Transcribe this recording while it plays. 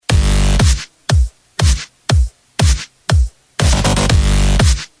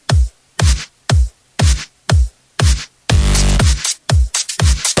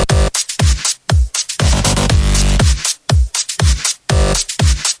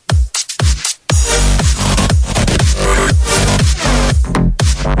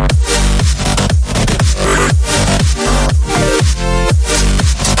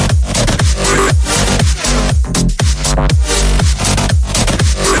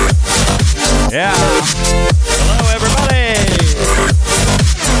Yeah. Hello, everybody.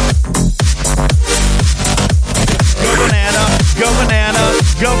 Go banana, go banana,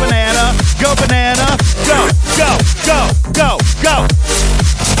 go banana, go banana, go, go, go, go, go.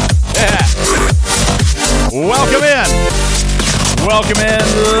 Yeah. Welcome in. Welcome in,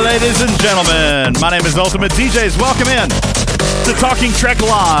 ladies and gentlemen. My name is Ultimate DJs. Welcome in to Talking Trek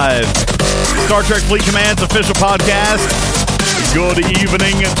Live, Star Trek Fleet Command's official podcast. Good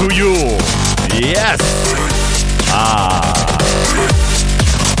evening to you. Yes.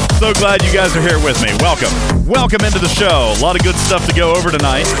 So glad you guys are here with me. Welcome. Welcome into the show. A lot of good stuff to go over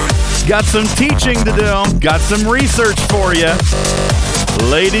tonight. Got some teaching to do. Got some research for you.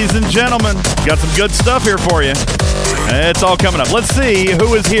 Ladies and gentlemen, got some good stuff here for you. It's all coming up. Let's see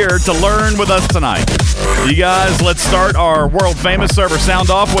who is here to learn with us tonight. You guys, let's start our world-famous server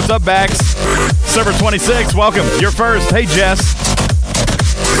sound-off. What's up, Bax? Server 26, welcome. You're first. Hey, Jess.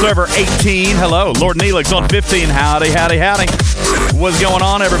 Server 18, hello. Lord Neelix on 15. Howdy, howdy, howdy. What's going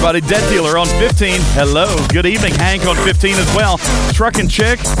on, everybody? Death Dealer on 15. Hello. Good evening. Hank on 15 as well. Truckin'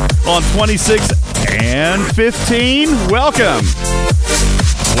 Chick on 26 and 15. Welcome.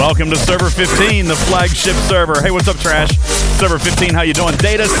 Welcome to Server 15, the flagship server. Hey, what's up, Trash? Server 15, how you doing?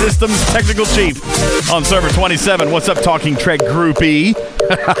 Data Systems Technical Chief on Server 27. What's up, Talking Trek Groupie?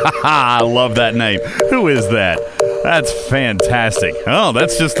 I love that name. Who is that? That's fantastic. Oh,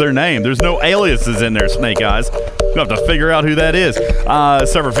 that's just their name. There's no aliases in there, Snake Eyes. You'll have to figure out who that is.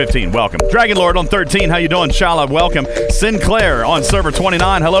 Server 15, welcome. Dragon Lord on 13, how you doing? Shala, welcome. Sinclair on Server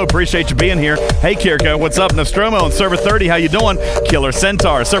 29, hello, appreciate you being here. Hey, Kirko, what's up? Nostromo on Server 30, how you doing? Killer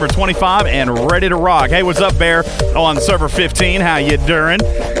Centaur, Server 25, and ready to rock. Hey, what's up, Bear? On Server 15, how you doing?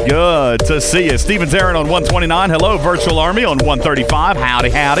 Good to see you. Stevens Aaron on 129, hello. Virtual Army on 135, howdy,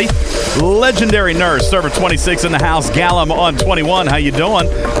 howdy. Legendary Nurse, Server 26 in the house. Gallum on 21, how you doing?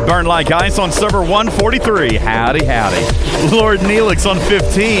 Burn Like Ice on Server 143, howdy, howdy. Lord Neelix on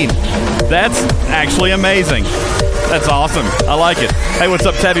 15. That's actually amazing. That's awesome. I like it. Hey, what's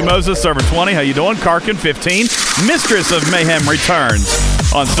up, Tabby Moses, Server 20. How you doing? Karkin, 15. Mistress of Mayhem returns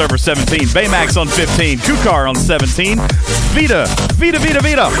on Server 17. Baymax on 15. Kukar on 17. Vita,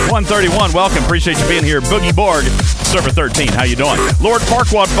 131. Welcome. Appreciate you being here. Boogie Borg, Server 13. How you doing? Lord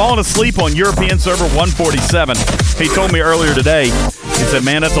Farquaad falling asleep on European Server 147. He told me earlier today, he said,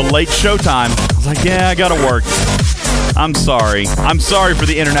 man, that's a late showtime. I was like, yeah, I got to work. I'm sorry. I'm sorry for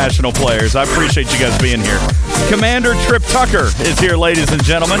the international players. I appreciate you guys being here. Commander Trip Tucker is here, ladies and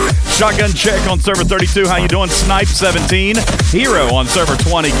gentlemen. Shotgun Check on Server 32. How you doing? Snipe 17. Hero on Server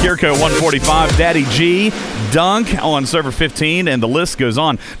 20. Kirko 145. Daddy G. Dunk on Server 15. And the list goes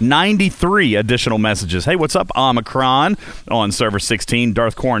on. 93 additional messages. Hey, what's up? Omicron on Server 16.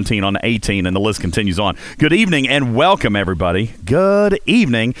 Darth Quarantine on 18. And the list continues on. Good evening and welcome, everybody. Good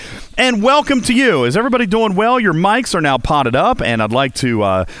evening and welcome to you. Is everybody doing well? Your mics are now potted up, and I'd like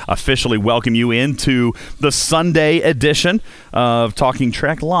to officially welcome you into the Sunday edition of Talking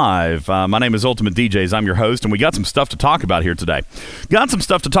Trek Live. My name is Ultimate DJs. I'm your host, and we got some stuff to talk about here today.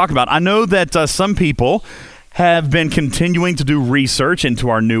 I know that some people have been continuing to do research into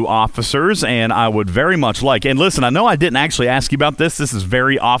our new officers, and I would very much like, and listen, I know I didn't actually ask you about this. This is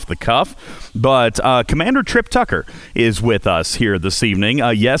very off the cuff, but Commander Trip Tucker is with us here this evening.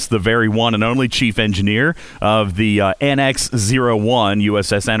 Yes, the very one and only chief engineer of the NX-01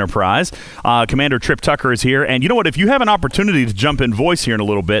 USS Enterprise. Commander Trip Tucker is here, and you know what? If you have an opportunity to jump in voice here in a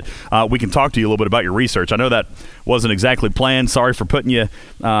little bit, we can talk to you a little bit about your research. I know that wasn't exactly planned. Sorry for putting you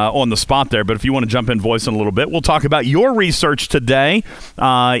on the spot there, but if you want to jump in voice in a little bit, we'll talk about your research today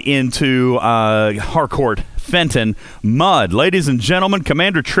into Harcourt Fenton Mud. Ladies and gentlemen,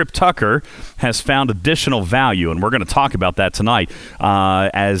 Commander Trip Tucker has found additional value, and we're going to talk about that tonight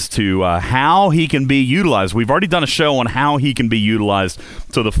as to how he can be utilized. We've already done a show on how he can be utilized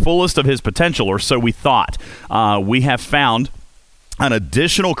to the fullest of his potential, or so we thought. We have found an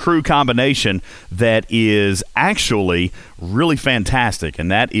additional crew combination that is actually really fantastic,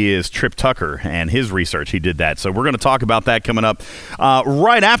 and that is Trip Tucker and his research. He did that. So we're going to talk about that coming up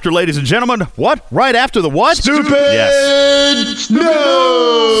right after, ladies and gentlemen. What? Right after the what? Stupid Yes. News!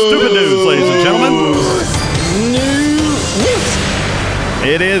 Stupid news, ladies and gentlemen.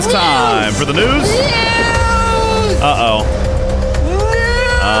 It is time for the news. Uh-oh.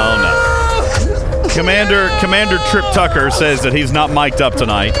 Oh, no. Commander Trip Tucker says that he's not mic'd up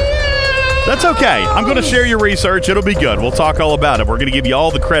tonight. That's okay. I'm going to share your research. It'll be good. We'll talk all about it. We're going to give you all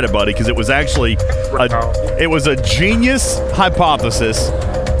the credit, buddy, because it was actually a genius hypothesis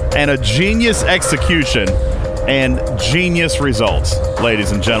and a genius execution and genius results,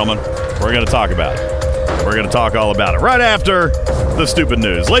 ladies and gentlemen. We're going to talk about it. We're going to talk all about it right after the stupid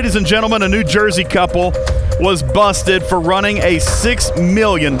news. Ladies and gentlemen, a New Jersey couple was busted for running a $6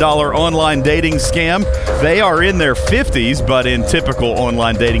 million online dating scam. They are in their 50s, but in typical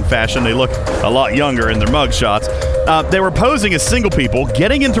online dating fashion, they look a lot younger in their mugshots. They were posing as single people,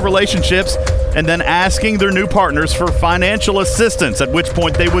 getting into relationships, and then asking their new partners for financial assistance, at which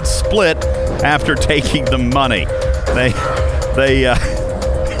point they would split after taking the money.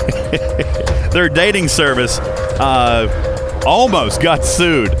 Their dating service almost got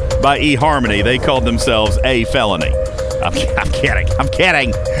sued by eHarmony. They called themselves A Felony. I'm kidding.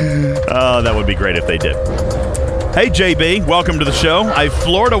 Oh, that would be great if they did. Hey, JB, welcome to the show. A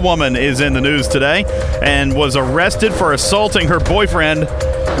Florida woman is in the news today and was arrested for assaulting her boyfriend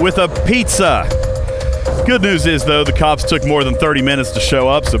with a pizza. Good news is, though, the cops took more than 30 minutes to show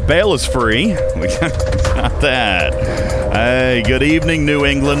up, so bail is free. We got that. Hey, good evening, New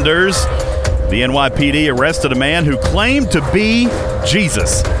Englanders. The NYPD arrested a man who claimed to be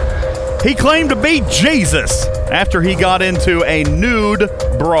Jesus. He claimed to be Jesus after he got into a nude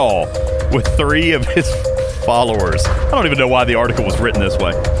brawl with 3 of his followers. I don't even know why the article was written this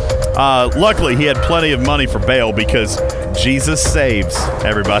way. Luckily, he had plenty of money for bail because Jesus saves,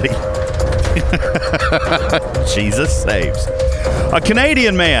 everybody. Jesus saves. A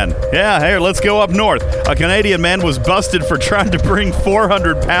Canadian man. Yeah, here, let's go up north. A Canadian man was busted for trying to bring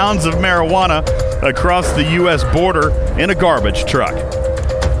 400 pounds of marijuana across the U.S. border in a garbage truck.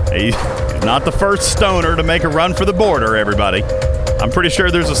 He's not the first stoner to make a run for the border, everybody. I'm pretty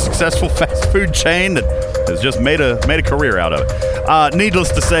sure there's a successful fast food chain that has just made a career out of it.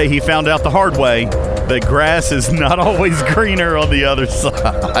 Needless to say, he found out the hard way that grass is not always greener on the other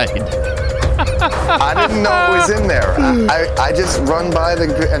side. I didn't know it was in there. I just run by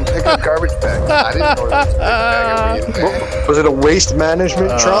and pick up garbage bags. I didn't know it was a big bag. Was it a waste management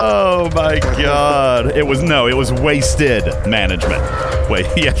truck? Oh my God! It was wasted management. Wait,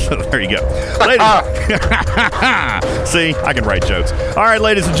 yes, there you go. See, I can write jokes. All right,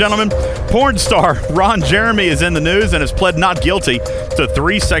 ladies and gentlemen, porn star Ron Jeremy is in the news and has pled not guilty to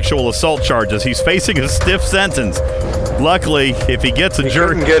 3 sexual assault charges. He's facing a stiff sentence. Luckily, if he gets a jury,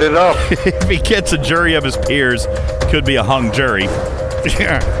 couldn't get it up. If he gets a jury of his peers, could be a hung jury.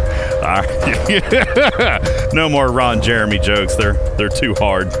 No more Ron Jeremy jokes. They're too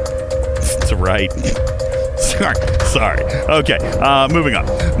hard to write. Sorry. Okay, moving on.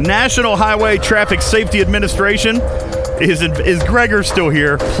 National Highway Traffic Safety Administration. Is Gregor still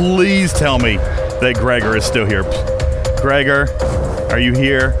here? Please tell me that Gregor is still here. Gregor, are you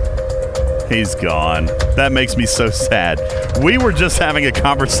here? He's gone. That makes me so sad. We were just having a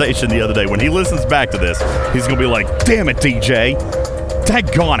conversation the other day. When he listens back to this, he's going to be like, damn it, DJ.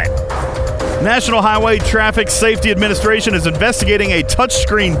 Daggone it. National Highway Traffic Safety Administration is investigating a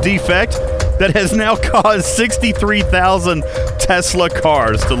touchscreen defect that has now caused 63,000 Tesla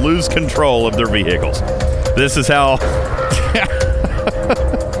cars to lose control of their vehicles. This is how...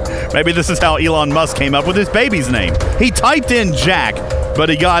 Maybe this is how Elon Musk came up with his baby's name. He typed in Jack, but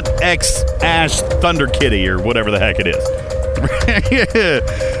he got X Ash Thunder Kitty or whatever the heck it is.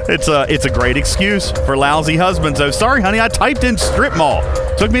 It's a great excuse for lousy husbands. Oh, sorry, honey, I typed in strip mall.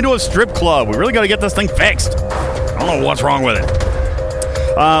 Took me to a strip club. We really got to get this thing fixed. I don't know what's wrong with it.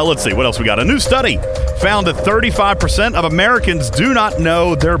 Let's see, what else we got? A new study found that 35% of Americans do not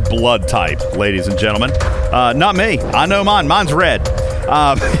know their blood type, ladies and gentlemen. Not me. I know mine. Mine's red.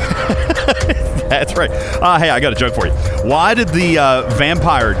 That's right. Hey, I got a joke for you. Why did the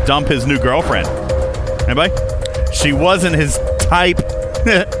vampire dump his new girlfriend? Anybody? She wasn't his type.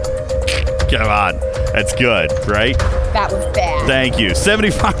 Come on. That's good, right? That was bad. Thank you.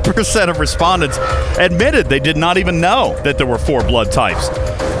 75% of respondents admitted they did not even know that there were 4 blood types.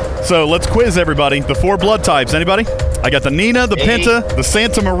 So let's quiz everybody. The 4 blood types. Anybody? I got the Nina, the Pinta, the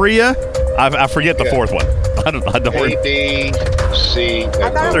Santa Maria. I forget the 4th one. I don't A, B, C.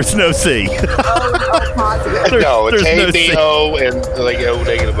 There's no C. No, it's A, B, O, and like O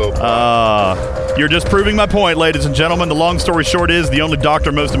negative O. You're just proving my point, ladies and gentlemen. The long story short is the only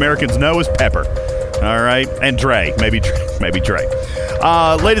doctor most Americans know is Pepper. All right, and Dre, maybe Dre.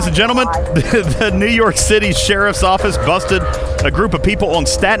 Ladies and gentlemen, the New York City Sheriff's Office busted a group of people on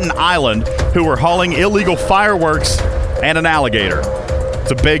Staten Island who were hauling illegal fireworks and an alligator.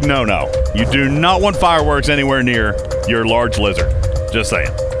 It's a big no-no. You do not want fireworks anywhere near your large lizard. Just saying.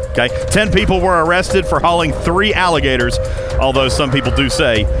 Okay? 10 people were arrested for hauling 3 alligators, although some people do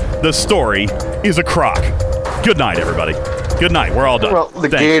say the story is a crock. Good night, everybody. Good night. We're all done. Well, the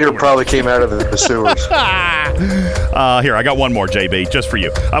gator probably came out of the sewers. Here, I got one more, JB, just for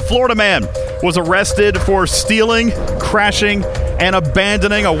you. A Florida man was arrested for stealing, crashing, and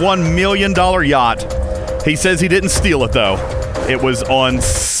abandoning a $1 million yacht He says he didn't steal it, though. It was on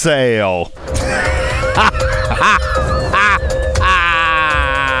sale.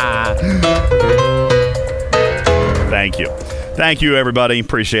 Thank you. Thank you, everybody.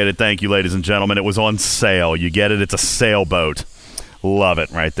 Appreciate it. Thank you, ladies and gentlemen. It was on sale. You get it? It's a sailboat. Love it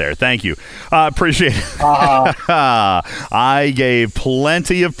right there. Thank you. Appreciate it. I gave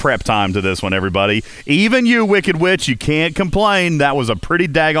plenty of prep time to this one, everybody. Even you, Wicked Witch, you can't complain. That was a pretty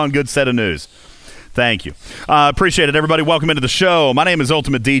daggone good set of news. Thank you. Appreciate it, everybody. Welcome into the show. My name is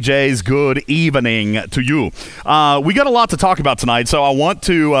Ultimate DJs. Good evening to you. We got a lot to talk about tonight, so I want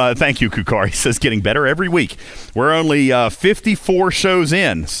to thank you, Kukar. He says getting better every week. We're only 54 shows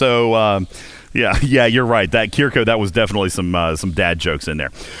in, so yeah, you're right. That Kirko, that was definitely some dad jokes in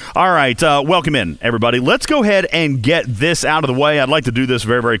there. All right, welcome in, everybody. Let's go ahead and get this out of the way. I'd like to do this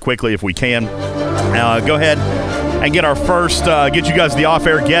very, very quickly if we can. Go ahead and get our first, get you guys the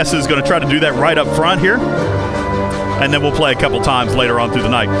off-air guesses. Going to try to do that right up front here. And then we'll play a couple times later on through the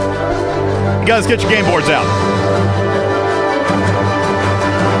night. You guys get your game boards out.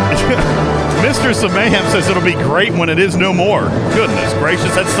 Mr. Samaham says it'll be great when it is no more. Goodness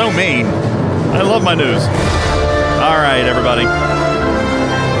gracious, that's so mean. I love my news. All right, everybody.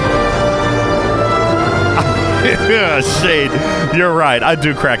 Yeah, Shade, you're right. I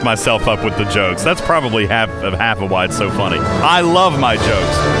do crack myself up with the jokes. That's probably half of why it's so funny. I love my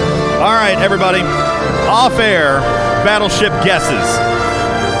jokes. All right, everybody. Off-air Battleship guesses.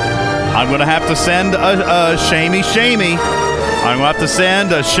 I'm going to have to send a shamey. I'm going to have to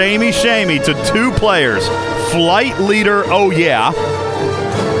send a shamey to two players. Flight Leader, oh yeah,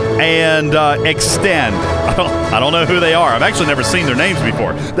 and Extend. I don't know who they are. I've actually never seen their names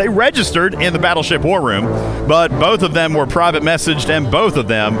before. They registered in the Battleship War Room, but both of them were private messaged, and both of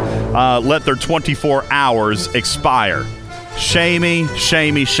them let their 24 hours expire. Shamey.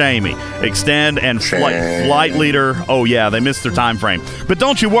 Extend and Flight Leader, oh yeah, they missed their time frame. But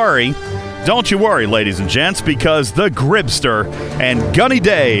don't you worry, ladies and gents, because the Gribster and Gunny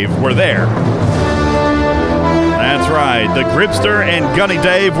Dave were there. That's right. The Gribster and Gunny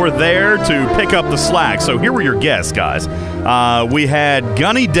Dave were there to pick up the slack. So here were your guests, guys. We had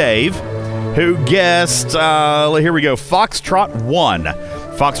Gunny Dave, who guessed, here we go, Foxtrot 1.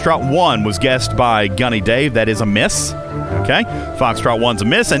 Foxtrot 1 was guessed by Gunny Dave. That is a miss. Okay? Foxtrot 1's a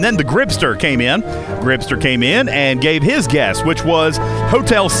miss. And then the Gribster came in. Gribster came in and gave his guess, which was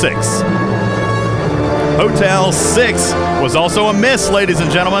Hotel 6. Hotel 6 was also a miss, ladies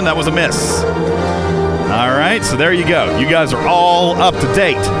and gentlemen. That was a miss. All right, so there you go. You guys are all up to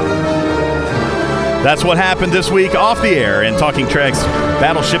date. That's what happened this week off the air in Talking Trek's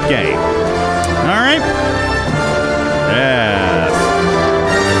Battleship game. All right? Yes.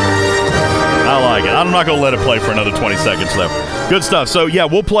 I like it. I'm not going to let it play for another 20 seconds, though. Good stuff. So, yeah,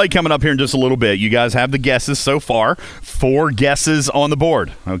 we'll play coming up here in just a little bit. You guys have the guesses so far. 4 guesses on the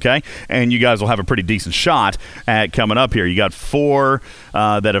board, okay? And you guys will have a pretty decent shot at coming up here. You got 4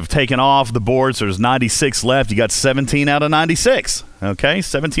 that have taken off the board, so there's 96 left. You got 17 out of 96, okay?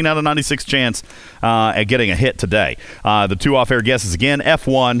 17 out of 96 chance at getting a hit today. The 2 off-air guesses again,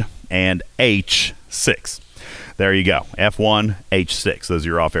 F1 and H6. There you go. F1, H6. Those are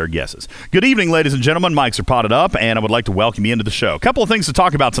your off-air guesses. Good evening, ladies and gentlemen. Mics are potted up, and I would like to welcome you into the show. A couple of things to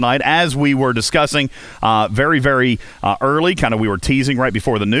talk about tonight. As we were discussing very, very early, kind of we were teasing right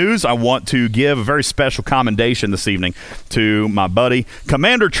before the news, I want to give a very special commendation this evening to my buddy,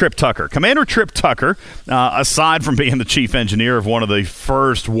 Commander Trip Tucker. Commander Trip Tucker, aside from being the chief engineer of one of the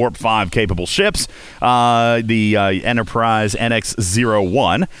first Warp 5 capable ships, the Enterprise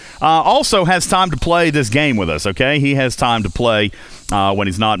NX-01, also has time to play this game with us. Okay, he has time to play when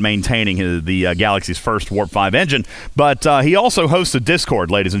he's not maintaining the Galaxy's first Warp 5 engine. But he also hosts a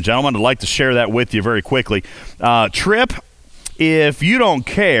Discord, ladies and gentlemen. I'd like to share that with you very quickly. Trip, if you don't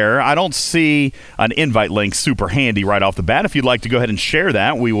care, I don't see an invite link super handy right off the bat. If you'd like to go ahead and share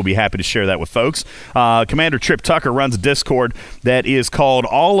that, we will be happy to share that with folks. Commander Trip Tucker runs a Discord that is called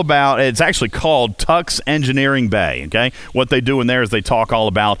it's actually called Tux Engineering Bay, okay? What they do in there is they talk all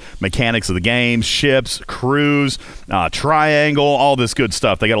about mechanics of the game, ships, crews, triangle, all this good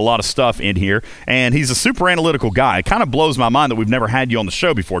stuff. They got a lot of stuff in here, and he's a super analytical guy. It kind of blows my mind that we've never had you on the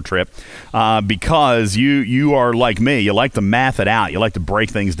show before, Trip, because you are like me. You like to math it out. You like to break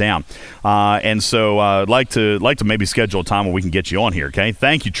things down. And so I'd like to maybe schedule a time where we can get you on here, okay?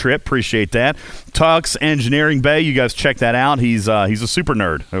 Thank you, Trip. Appreciate that. Tux Engineering Bay, you guys check that out. He's a super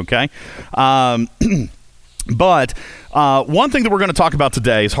nerd, okay? But one thing that we're going to talk about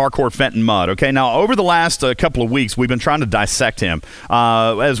today is Harcourt Fenton Mudd. Okay, now over the last couple of weeks, we've been trying to dissect him,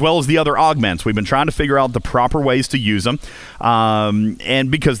 as well as the other augments. We've been trying to figure out the proper ways to use them,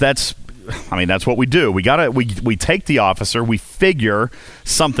 and because that's that's what we do. We take the officer, we figure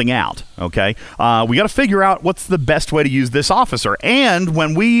something out, okay? We got to figure out what's the best way to use this officer. And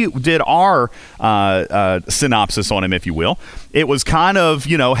when we did our synopsis on him, if you will, it was kind of,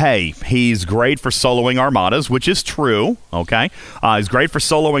 hey, he's great for soloing armadas, which is true, okay? He's great for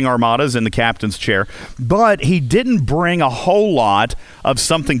soloing armadas in the captain's chair, but he didn't bring a whole lot of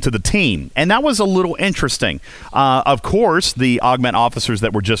something to the team. And that was a little interesting. Of course, the augment officers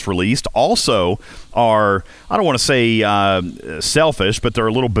that were just released also are, I don't want to say selfish, but they're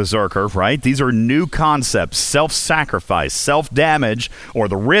a little berserker, right? These are new concepts: self-sacrifice, self-damage, or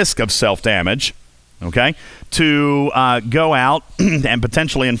the risk of self-damage, okay, to go out and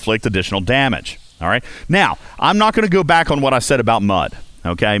potentially inflict additional damage. All right. Now, I'm not going to go back on what I said about Mud.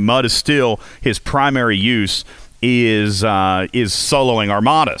 Okay, Mud is still, his primary use is soloing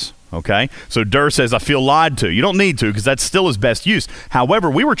armadas. Okay, so Durr says, I feel lied to. You don't need to, because that's still his best use. However,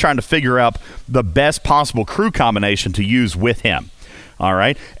 we were trying to figure out the best possible crew combination to use with him. All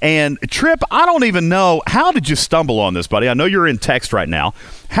right, and Trip, I don't even know, how did you stumble on this, buddy? I know you're in text right now.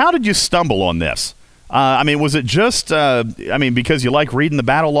 How did you stumble on this? Was it just, because you like reading the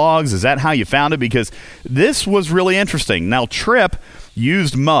battle logs? Is that how you found it? Because this was really interesting. Now, Trip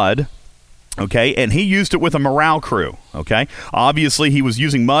used Mud, okay, and he used it with a morale crew, okay? Obviously, he was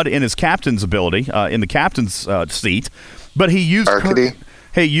using Mud in his captain's ability, in the captain's seat, but he used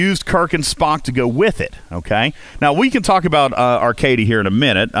Kirk and Spock to go with it, okay? Now, we can talk about Arcady here in a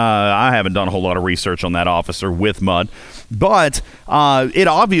minute. I haven't done a whole lot of research on that officer with Mud, but it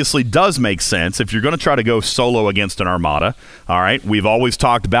obviously does make sense if you're going to try to go solo against an armada, all right? We've always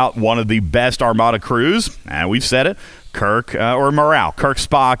talked about one of the best armada crews, and we've said it, Kirk or morale, Kirk,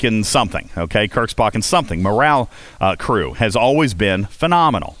 Spock, and something, okay? Kirk, Spock, and something. Morale crew has always been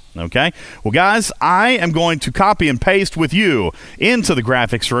phenomenal, okay? Well, guys, I am going to copy and paste with you into the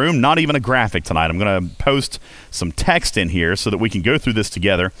graphics room. Not even a graphic tonight. I'm going to post some text in here so that we can go through this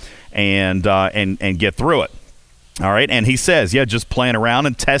together and get through it. All right, and he says, just playing around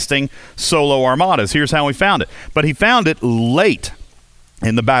and testing solo armadas. Here's how he found it. But he found it late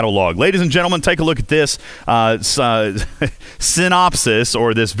in the battle log. Ladies and gentlemen, take a look at this synopsis,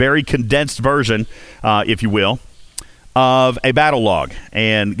 or this very condensed version, if you will, of a battle log.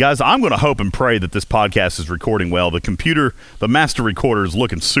 And guys, I'm going to hope and pray that this podcast is recording well. The master recorder is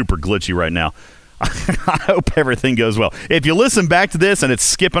looking super glitchy right now. I hope everything goes well. If you listen back to this and it's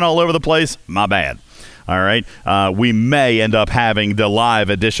skipping all over the place, my bad. All right, we may end up having the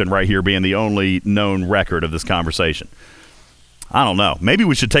live edition right here being the only known record of this conversation. I don't know. Maybe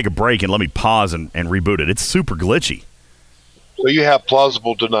we should take a break and let me pause and reboot it. It's super glitchy. So you have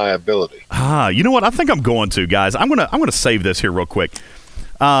plausible deniability. You know what? I think I'm going to, guys. I'm gonna save this here real quick.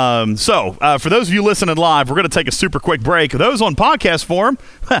 So for those of you listening live, we're going to take a super quick break. Those on podcast form,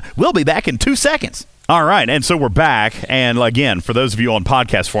 we'll be back in 2 seconds. All right, and so we're back. And again, for those of you on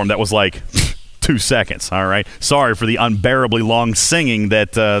podcast form, that was like 2 seconds, all right? Sorry for the unbearably long singing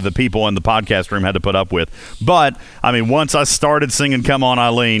that the people in the podcast room had to put up with. But, once I started singing Come On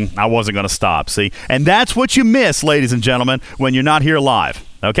Eileen, I wasn't going to stop, see? And that's what you miss, ladies and gentlemen, when you're not here live,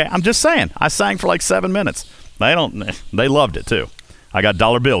 okay? I'm just saying. I sang for like 7 minutes. They loved it, too. I got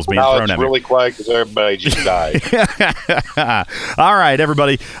dollar bills being thrown at me. It's really quiet because everybody just died. All right,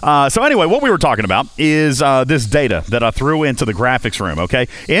 everybody. So anyway, what we were talking about is this data that I threw into the graphics room, okay?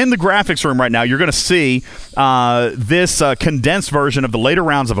 In the graphics room right now, you're going to see this condensed version of the later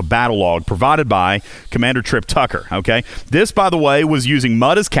rounds of a battle log provided by Commander Trip Tucker, okay? This, by the way, was using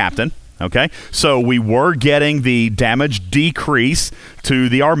Mud as captain. Okay, so we were getting the damage decrease to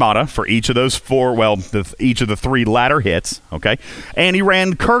the armada for each of those each of the 3 ladder hits, okay? And he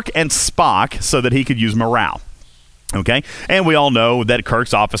ran Kirk and Spock so that he could use morale. Okay, and we all know that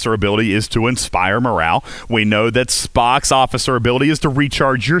Kirk's officer ability is to inspire morale. We know that Spock's officer ability is to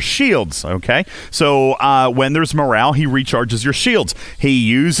recharge your shields, okay? So when there's morale, he recharges your shields. He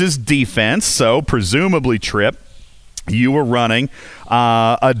uses defense, so presumably Trip, you were running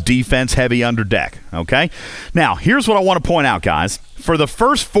a defense-heavy underdeck, okay? Now, here's what I want to point out, guys. For the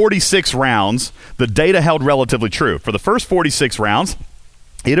first 46 rounds, the data held relatively true. For the first 46 rounds,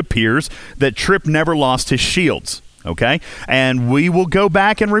 it appears that Trip never lost his shields, okay? And we will go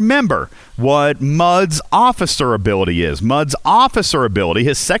back and remember what Mud's officer ability is. Mud's officer ability,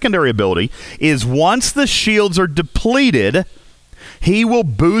 his secondary ability, is once the shields are depleted, he will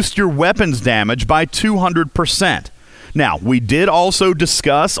boost your weapons damage by 200%. Now, we did also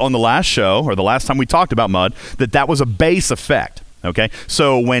discuss on the last show, or the last time we talked about Mud, that was a base effect. Okay,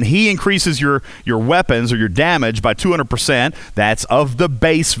 so when he increases your weapons or your damage by 200%, that's of the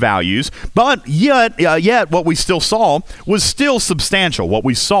base values. But yet what we still saw was still substantial. What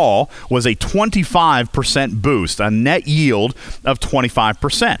we saw was a 25% boost, a net yield of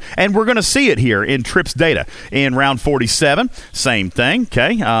 25%. And we're going to see it here in Tripp's data. In round 47, same thing,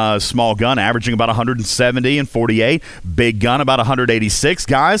 okay? Small gun averaging about 170 and 48. Big gun about 186.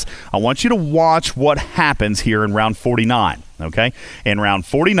 Guys, I want you to watch what happens here in round 49. Okay, in round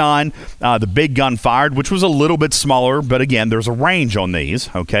 49, the big gun fired, which was a little bit smaller, but again, there's a range on these.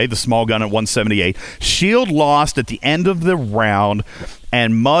 Okay, the small gun at 178. Shield lost at the end of the round,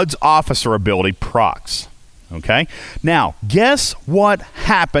 and Mud's officer ability procs. Okay, now guess what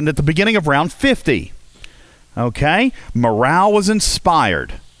happened at the beginning of round 50? Okay, morale was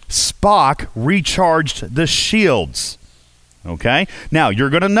inspired. Spock recharged the shields. Okay, now you're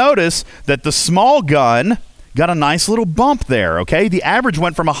going to notice that the small gun got a nice little bump there, okay? The average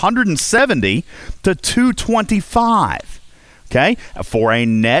went from 170 to 225, okay? For a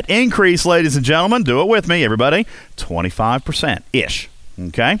net increase, ladies and gentlemen, do it with me, everybody, 25%-ish,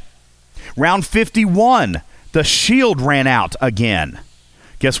 okay? Round 51, the shield ran out again.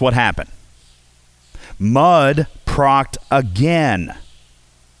 Guess what happened? Mud procced again.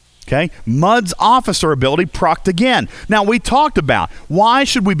 Okay, Mud's officer ability procced again. Now, we talked about why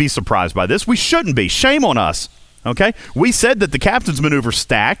should we be surprised by this? We shouldn't be. Shame on us. Okay, we said that the captain's maneuver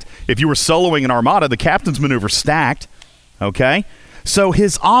stacked. If you were soloing an armada, the captain's maneuver stacked. Okay, so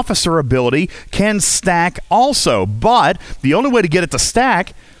his officer ability can stack also, but the only way to get it to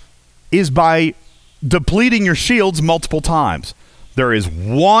stack is by depleting your shields multiple times. There is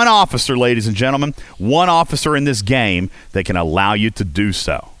one officer, ladies and gentlemen, one officer in this game that can allow you to do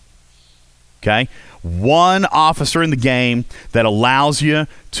so. Okay, one officer in the game that allows you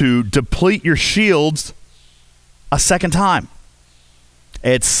to deplete your shields a second time.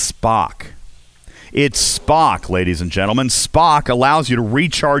 It's Spock. It's Spock, ladies and gentlemen. Spock allows you to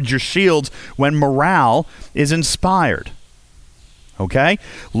recharge your shields when morale is inspired. Okay,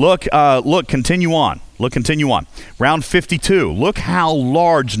 look, continue on. Continue on. Round 52. Look how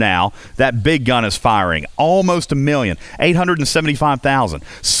large now that big gun is firing. Almost 1 million. 875,000.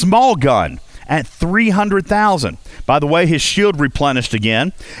 Small gun at 300,000. By the way, his shield replenished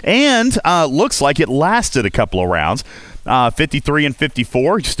again, and looks like it lasted a couple of rounds. 53 and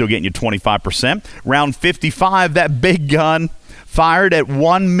 54, still getting you 25%. Round 55, that big gun fired at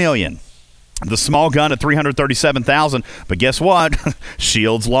 1 million. The small gun at 337,000. But guess what?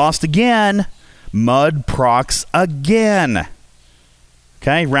 Shields lost again. Mud procs again.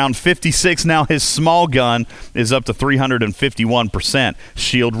 Okay, round 56 now, his small gun is up to 351%.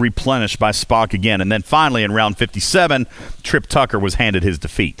 Shield replenished by Spock again. And then finally in round 57, Trip Tucker was handed his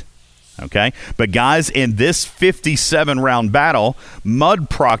defeat. Okay, but guys, in this 57-round battle, Mud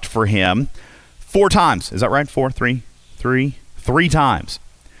procced for him 4 times. Is that right? 4, 3, 3 times.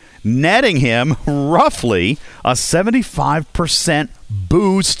 Netting him roughly a 75%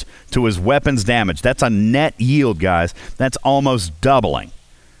 boost to his weapons damage. That's a net yield, guys. That's almost doubling.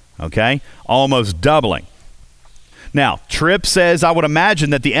 Okay? Almost doubling. Now, Trip says, I would imagine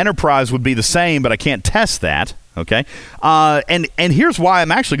that the Enterprise would be the same, but I can't test that. Okay? And here's why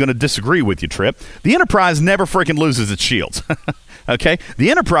I'm actually going to disagree with you, Trip. The Enterprise never freaking loses its shields. Okay? The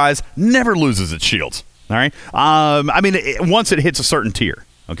Enterprise never loses its shields. All right? Once it hits a certain tier.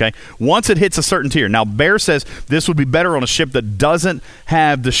 Okay, once it hits a certain tier. Now, Bear says this would be better on a ship that doesn't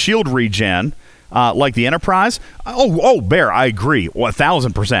have the shield regen like the Enterprise. Oh, Bear, I agree.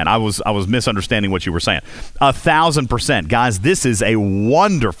 1,000%. I was misunderstanding what you were saying. 1,000%, guys. This is a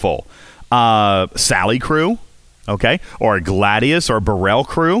wonderful Sally crew. Okay, or a Gladius or a Burrell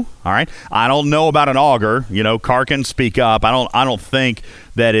crew. All right, I don't know about an Augur. You know, Karkin, speak up. I don't think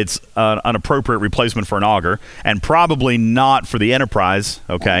that it's an appropriate replacement for an Augur, and probably not for the Enterprise.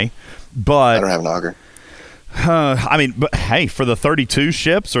 Okay, but I don't have an Augur. But hey, for the 32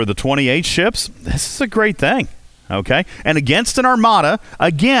 ships or the 28 ships, this is a great thing. Okay, and against an Armada,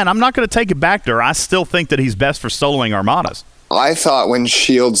 again, I'm not going to take it back there. I still think that he's best for soloing Armadas. I thought when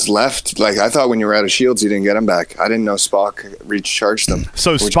shields left, when you were out of shields, you didn't get them back. I didn't know Spock recharged them.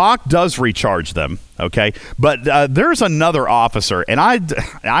 So Spock does recharge them, okay? But there's another officer, and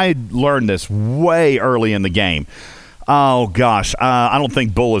I learned this way early in the game. Oh, gosh, I don't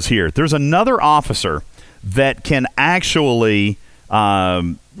think Bull is here. There's another officer that can actually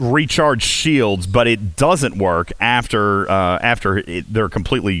recharge shields, but it doesn't work after they're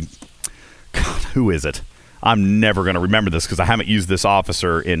completely... God, who is it? I'm never going to remember this because I haven't used this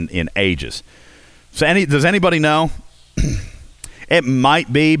officer in ages. So does anybody know? It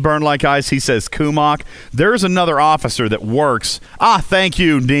might be Burn Like Ice. He says Kumok. There's another officer that works. Thank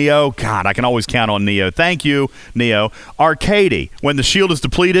you, Neo. God, I can always count on Neo. Thank you, Neo. Arcady. When the shield is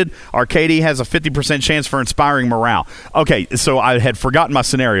depleted, Arcady has a 50% chance for inspiring morale. Okay, so I had forgotten my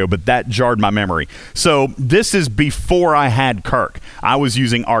scenario, but that jarred my memory. So this is before I had Kirk. I was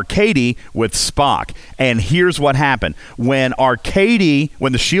using Arcady with Spock. And here's what happened. When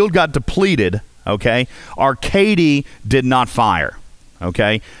the shield got depleted, okay, Arcady did not fire,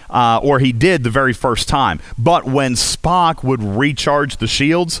 okay, or he did the very first time. But when Spock would recharge the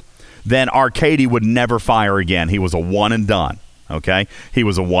shields, then Arcady would never fire again. He was a one and done. Okay, he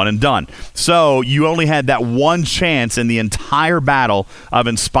was a one and done. So you only had that one chance in the entire battle of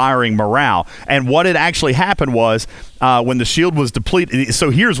inspiring morale. And what had actually happened was when the shield was depleted. So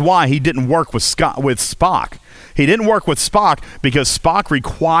here's why he didn't work with Spock. He didn't work with Spock because Spock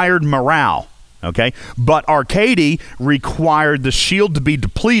required morale. Okay, but Arcady required the shield to be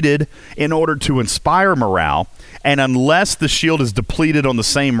depleted in order to inspire morale. And unless the shield is depleted on the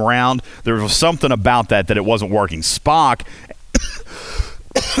same round, there was something about that it wasn't working. Spock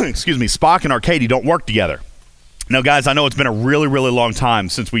Spock and Arcady don't work together. Now, guys, I know it's been a really, really long time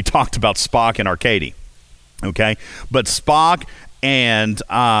since we talked about Spock and Arcady, okay? But Spock and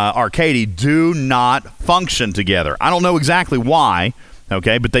Arcady do not function together. I don't know exactly why,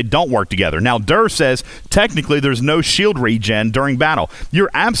 okay, but they don't work together. Now, Durr says, technically, there's no shield regen during battle.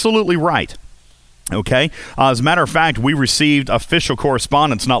 You're absolutely right. Okay. As a matter of fact, we received official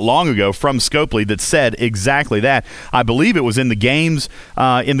correspondence not long ago from Scopely that said exactly that. I believe it was in the game's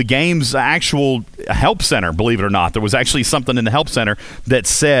actual help center. Believe it or not, there was actually something in the help center that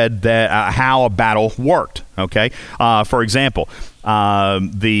said that how a battle worked. Okay. For example,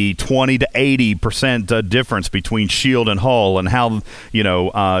 the 20 to 80% difference between shield and hull, and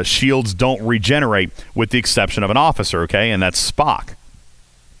how shields don't regenerate with the exception of an officer. Okay, and that's Spock.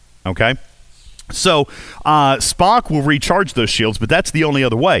 Okay. So Spock will recharge those shields, but that's the only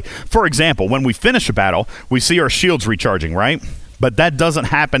other way. For example, when we finish a battle, we see our shields recharging, right? But that doesn't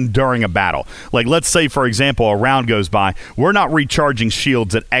happen during a battle. Like, let's say, for example, a round goes by. We're not recharging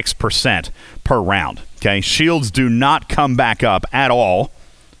shields at X% per round, okay? Shields do not come back up at all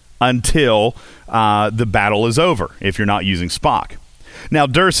until the battle is over, if you're not using Spock. Now,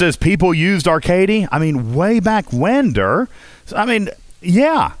 Durr says people used Arcady. I mean, way back when, Durr? I mean,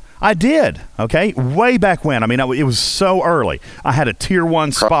 yeah. I did, okay? Way back when. I mean, it was so early. I had a Tier 1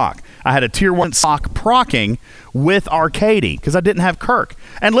 Spock. I had a Tier 1 Spock procking with Arcady because I didn't have Kirk.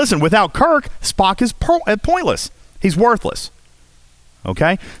 And listen, without Kirk, Spock is pointless. He's worthless,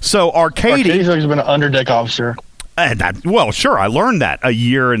 okay? So Arcady's always been an underdeck officer. Well, sure, I learned that a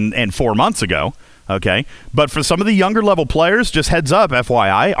year and 4 months ago, okay? But for some of the younger level players, just heads up,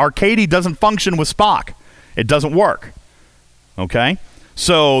 FYI, Arcady doesn't function with Spock. It doesn't work, okay?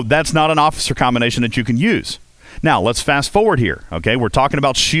 So that's not an officer combination that you can use. Now, let's fast forward here, okay? We're talking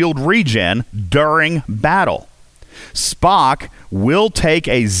about shield regen during battle. Spock will take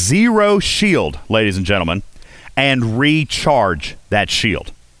a 0 shield, ladies and gentlemen, and recharge that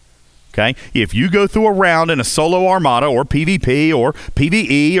shield, okay? If you go through a round in a solo armada or PvP or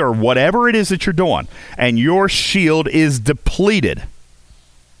PvE or whatever it is that you're doing, and your shield is depleted,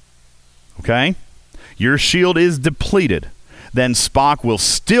 okay? Your shield is depleted. Then Spock will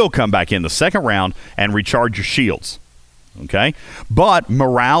still come back in the second round and recharge your shields. Okay? But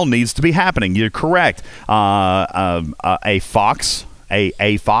morale needs to be happening. You're correct. A Fox,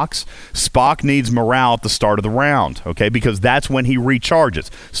 Spock needs morale at the start of the round, okay? Because that's when he recharges.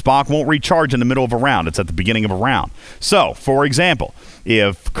 Spock won't recharge in the middle of a round. It's at the beginning of a round. So, for example,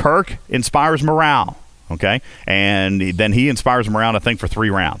 if Kirk inspires morale, okay, and then he inspires morale, I think, for 3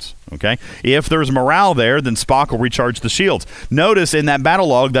 rounds. Okay, if there's morale there, then Spock will recharge the shields. Notice in that battle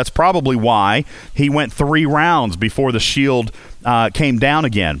log, that's probably why he went 3 rounds before the shield came down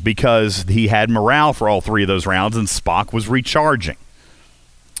again, because he had morale for all 3 of those rounds, and Spock was recharging.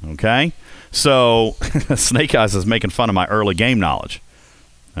 Okay, so Snake Eyes is making fun of my early game knowledge.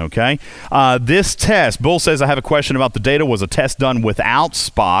 Okay, this test, Bull says, I have a question about the data. Was a test done without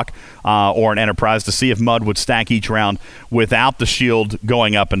Spock or an Enterprise to see if Mud would stack each round without the shield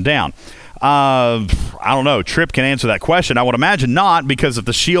going up and down? I don't know. Trip can answer that question. I would imagine not, because if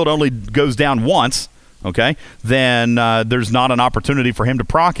the shield only goes down once, okay, then there's not an opportunity for him to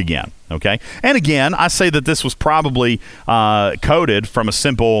proc again. Okay, and again, I say that this was probably coded from a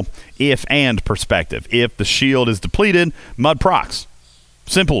simple if-and perspective. If the shield is depleted, Mud procs.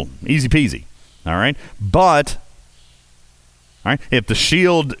 Simple, easy peasy, all right? But, all right, if the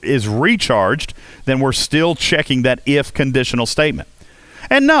shield is recharged, then we're still checking that if conditional statement.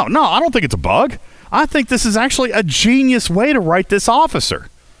 And no, I don't think it's a bug. I think this is actually a genius way to write this officer.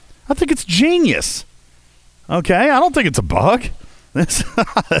 I think it's genius. Okay? I don't think it's a bug.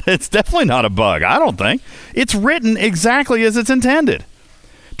 It's definitely not a bug, I don't think. It's written exactly as it's intended.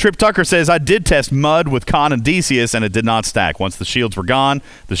 Trip Tucker says, I did test Mud with Khan and Decius, and it did not stack. Once the shields were gone,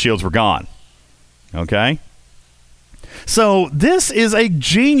 the shields were gone. Okay? So this is a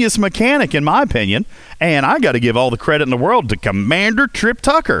genius mechanic, in my opinion, and I got to give all the credit in the world to Commander Trip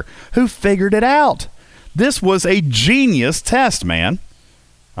Tucker, who figured it out. This was a genius test, man.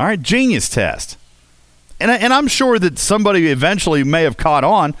 All right, genius test. And I'm sure that somebody eventually may have caught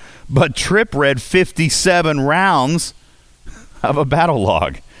on, but Trip read 57 rounds of a battle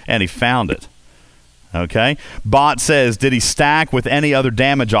log, and he found it. Okay? Bot says, did he stack with any other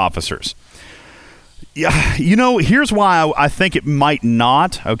damage officers? Yeah, here's why I think it might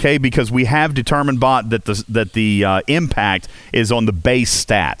not, okay? Because we have determined, Bot, that the impact is on the base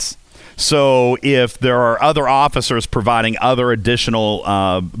stats. So if there are other officers providing other additional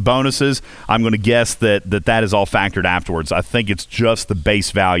bonuses, I'm going to guess that is all factored afterwards. I think it's just the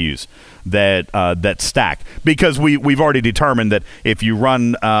base values that stack, because we've already determined that if you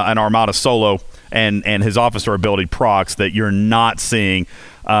run an Armada solo and his officer ability procs, that you're not seeing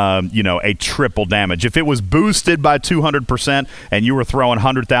a triple damage. If it was boosted by 200% and you were throwing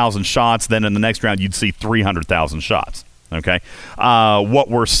 100,000 shots, then in the next round you'd see 300,000 shots. Okay, what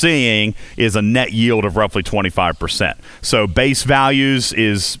we're seeing is a net yield of roughly 25%. So base values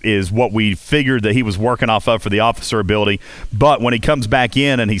is what we figured that he was working off of for the officer ability. But when he comes back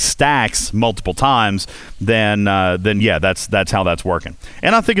in and he stacks multiple times, then yeah, that's how that's working.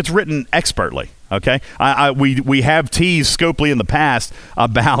 And I think it's written expertly. Okay, we have teased Scopely in the past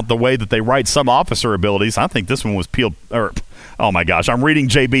about the way that they write some officer abilities. I think this one was peeled. Oh my gosh, I'm reading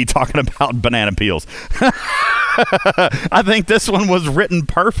JB talking about banana peels. I think this one was written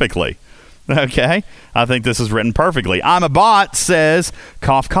perfectly. Okay? I think this is written perfectly. I'm a Bot says,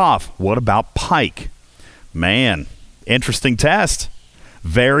 cough, cough. What about Pike? Man, interesting test.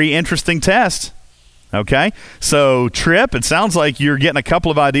 Very interesting test. Okay? So, Trip, it sounds like you're getting a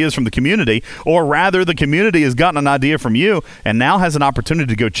couple of ideas from the community, or rather, the community has gotten an idea from you and now has an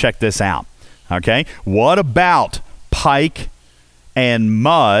opportunity to go check this out. Okay? What about Pike and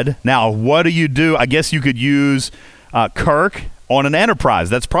Mud? Now, what do you do? I guess you could use Kirk on an Enterprise.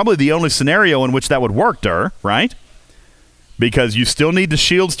 That's probably the only scenario in which that would work, right? Because you still need the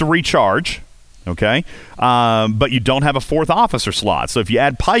shields to recharge, okay? But you don't have a fourth officer slot. So if you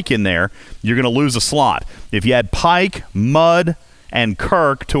add Pike in there, you're going to lose a slot. If you add Pike, Mud, and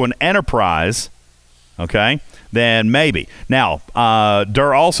Kirk to an Enterprise, okay, then maybe. Now,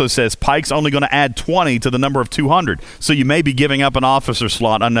 Durr also says Pike's only going to add 20 to the number of 200, so you may be giving up an officer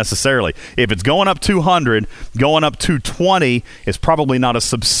slot unnecessarily. If it's going up 200, going up 220 is probably not a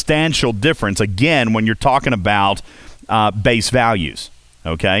substantial difference, again, when you're talking about base values,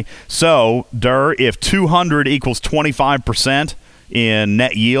 okay? So, Durr, if 200 equals 25% in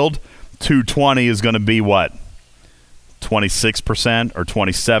net yield, 220 is going to be what? 26% or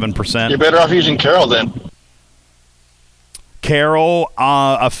 27%? You're better off using Carol then. Carol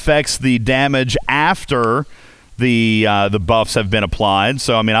affects the damage after the buffs have been applied.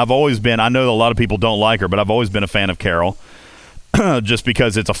 So, I mean, I know a lot of people don't like her, but I've always been a fan of Carol just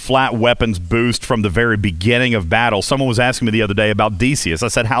because it's a flat weapons boost from the very beginning of battle. Someone was asking me the other day about Decius. I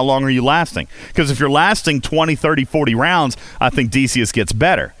said, how long are you lasting? Because if you're lasting 20, 30, 40 rounds, I think Decius gets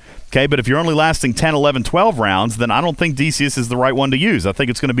better. Okay, but if you're only lasting 10, 11, 12 rounds, then I don't think Decius is the right one to use. I think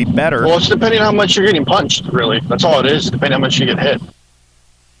it's going to be better. Well, it's depending on how much you're getting punched, really. That's all it is, depending on how much you get hit.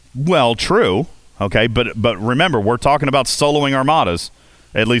 Well, true. Okay, but remember, we're talking about soloing Armadas,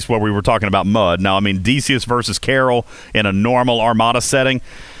 at least where we were talking about Mud. Now, I mean, Decius versus Carol in a normal Armada setting,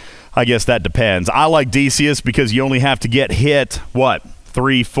 I guess that depends. I like Decius because you only have to get hit,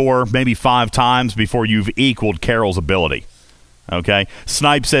 3, 4, maybe 5 times before you've equaled Carol's ability. Okay,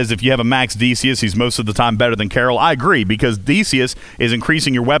 Snipe says if you have a max Decius, he's most of the time better than Carol. I agree, because Decius is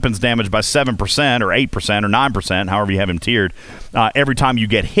increasing your weapons damage by 7% or 8% or 9%, however you have him tiered, every time you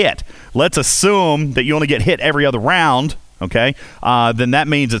get hit. Let's assume that you only get hit every other round, okay? Then that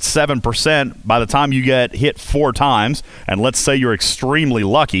means it's 7% by the time you get hit 4 times, and let's say you're extremely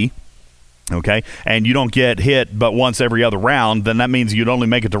lucky, okay, and you don't get hit but once every other round, then that means you'd only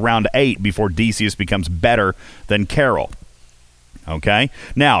make it to round 8 before Decius becomes better than Carol. Okay?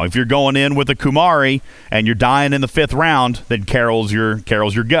 Now, if you're going in with a Kumari and you're dying in the 5th round, then Carol's your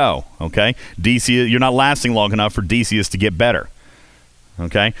go. Okay? Decius, you're not lasting long enough for Decius to get better.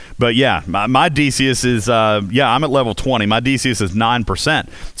 Okay? But yeah, my Decius is, I'm at level 20. My Decius is 9%.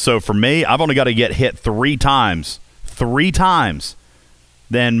 So for me, I've only got to get hit 3 times. 3 times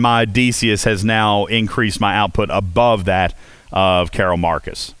then my Decius has now increased my output above that of Carol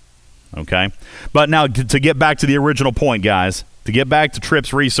Marcus. Okay? But now to get back to the original point, guys, to get back to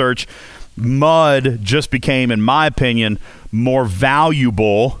Tripp's research, Mud just became, in my opinion, more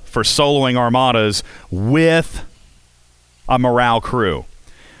valuable for soloing armadas with a morale crew.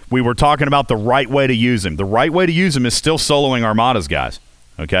 We were talking about the right way to use him. The right way to use him is still soloing armadas, guys.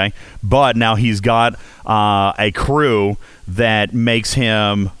 Okay? But now he's got a crew that makes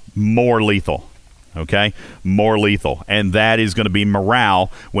him more lethal. Okay? More lethal. And that is going to be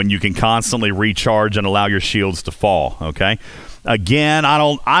morale when you can constantly recharge and allow your shields to fall. Okay? Again,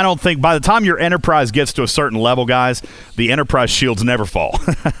 I don't think by the time your Enterprise gets to a certain level, guys, the Enterprise shields never fall.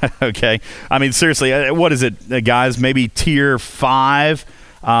 Okay? I mean, seriously, what is it, guys? Maybe tier 5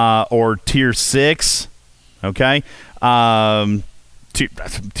 or tier 6. Okay?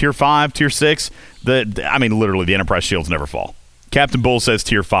 Tier 5, tier 6. Literally, the Enterprise shields never fall. Captain Bull says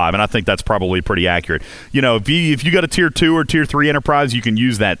tier 5, and I think that's probably pretty accurate. You know, if you got a tier 2 or tier 3 Enterprise, you can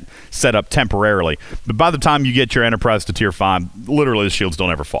use that setup temporarily. But by the time you get your Enterprise to tier 5, literally the shields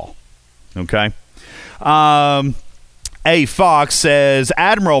don't ever fall. Okay? A Fox says,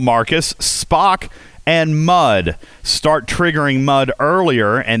 Admiral Marcus, Spock, and Mud start triggering Mud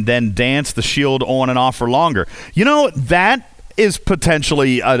earlier and then dance the shield on and off for longer. You know, that is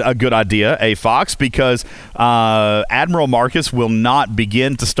potentially a good idea, A Fox, because Admiral Marcus will not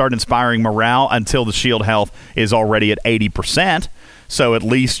begin to start inspiring morale until the shield health is already at 80%. So at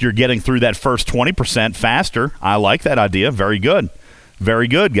least you're getting through that first 20% faster. I like that idea. Very good. Very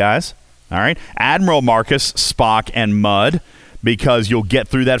good, guys. All right. Admiral Marcus, Spock, and Mud, because you'll get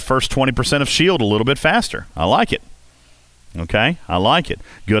through that first 20% of shield a little bit faster. I like it. Okay? I like it.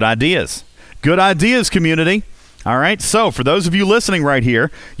 Good ideas. Good ideas, community. All right, so for those of you listening right here,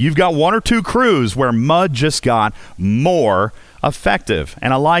 you've got one or two crews where Mud just got more effective,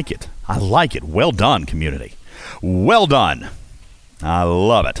 and I like it. I like it. Well done, community. Well done. I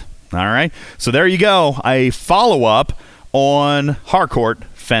love it. All right, so there you go, a follow-up on Harcourt,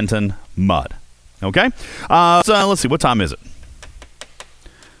 Fenton, Mud. Okay, so let's see, what time is it?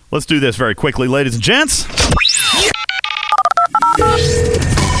 Let's do this very quickly, ladies and gents.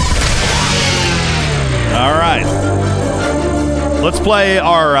 All right. Let's play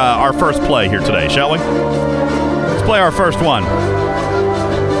our first play here today, shall we? Let's play our first one.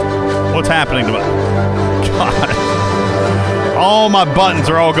 What's happening to my... God. All my buttons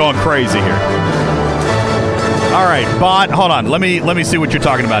are all going crazy here. All right, bot. Hold on. Let me see what you're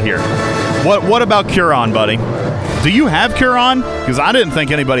talking about here. What about Curon, buddy? Do you have Curon? Because I didn't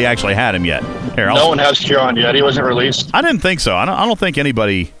think anybody actually had him yet. Here, no one has Curon yet. He wasn't released. I didn't think so. I don't think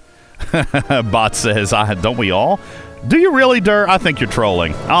anybody... Bot says, don't we all? Do you really, Durr? I think you're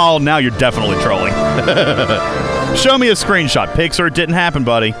trolling. Oh, now you're definitely trolling. Show me a screenshot. Pixar, it didn't happen,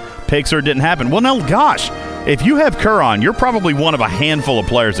 buddy. Pixar, it didn't happen. Well, no, gosh. If you have Curon, you're probably one of a handful of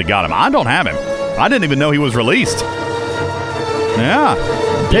players that got him. I don't have him. I didn't even know he was released. Yeah.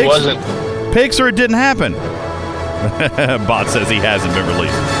 He wasn't. Pixar, it didn't happen. Bot says he hasn't been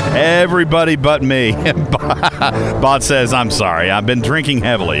released. Everybody but me. Bot says, I'm sorry. I've been drinking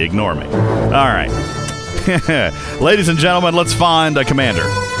heavily. Ignore me. All right. Ladies and gentlemen, let's find a commander.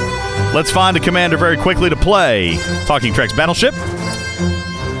 Let's find a commander very quickly to play Talking Trek's Battleship.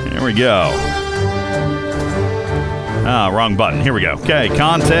 Here we go. Wrong button. Here we go. Okay,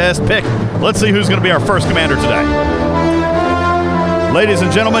 contest pick. Let's see who's going to be our first commander today. Ladies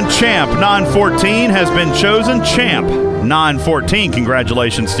and gentlemen, Champ 914 has been chosen. Champ 914,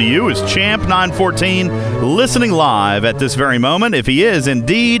 congratulations to you. Is Champ 914 listening live at this very moment? If he is,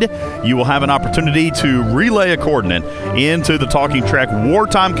 indeed, you will have an opportunity to relay a coordinate into the Talking Trek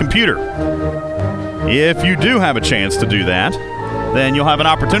wartime computer. If you do have a chance to do that, then you'll have an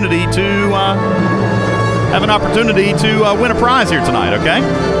opportunity to win a prize here tonight, okay?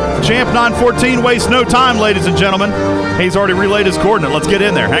 Champ 914 wastes no time, ladies and gentlemen. He's already relayed his coordinate. Let's get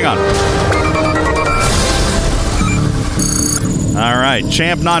in there. Hang on. All right.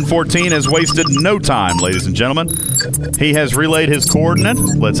 Champ 914 has wasted no time, ladies and gentlemen. He has relayed his coordinate.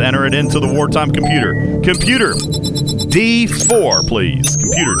 Let's enter it into the wartime computer. Computer D4, please.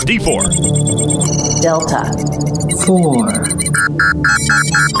 Computer D4. Delta 4.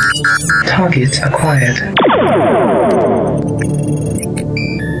 Target acquired.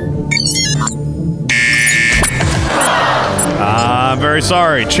 I'm very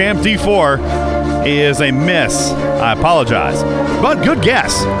sorry. Champ D4 is a miss. I apologize. But good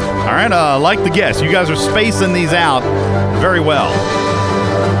guess. All right, like the guess. You guys are spacing these out very well.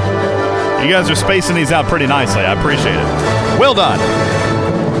 You guys are spacing these out pretty nicely. I appreciate it. Well done.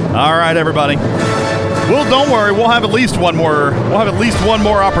 All right, everybody. Well, don't worry. We'll have at least one more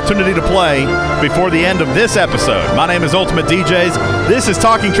opportunity to play before the end of this episode. My name is Ultimate DJs. This is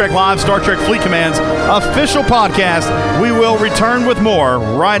Talking Trek Live, Star Trek Fleet Command's official podcast. We will return with more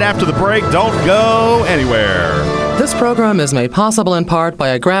right after the break. Don't go anywhere. This program is made possible in part by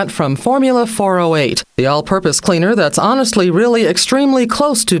a grant from Formula 408, the all-purpose cleaner that's honestly really extremely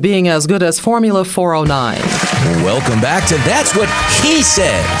close to being as good as Formula 409. Welcome back to That's What He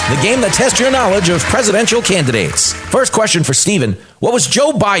Said, the game that tests your knowledge of presidential candidates. First question for Stephen. What was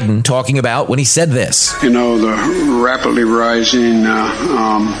Joe Biden talking about when he said this? You know, the rapidly rising the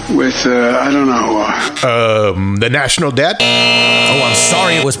national debt? Oh, I'm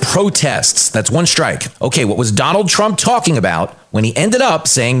sorry, it was protests. That's one strike. Okay, what was Donald Trump talking about when he ended up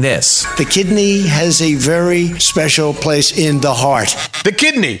saying this? The kidney has a very special place in the heart. The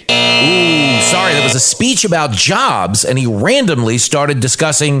kidney. Ooh, sorry, there was a speech about jobs, and he randomly started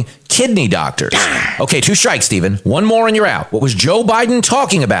discussing kidney doctors. Okay, two strikes, Stephen. One more and you're out. What was Joe Biden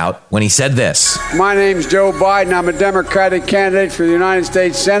talking about when he said this? My name's Joe Biden. I'm a Democratic candidate for the United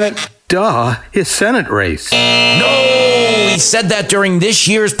States Senate. Duh, his Senate race. No, he said that during this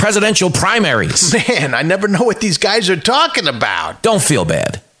year's presidential primaries. Man, I never know what these guys are talking about. Don't feel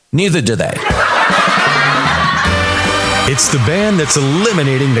bad. Neither do they. It's the band that's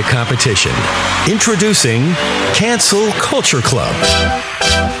eliminating the competition. Introducing Cancel Culture Club.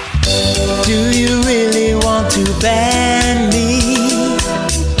 Do you really want to ban me?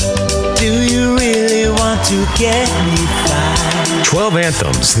 Do you really want to get me fired? 12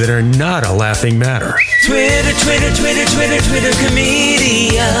 anthems that are not a laughing matter. Twitter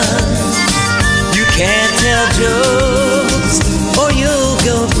comedian. You can't tell jokes or you'll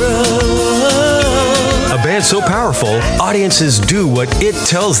go broke. A band so powerful, audiences do what it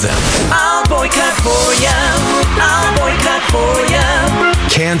tells them. I'll boycott for ya. I'll boycott for ya.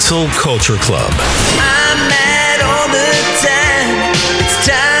 Cancel Culture Club. I'm mad all the time. It's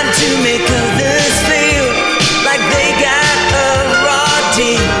time to make others feel like they got a raw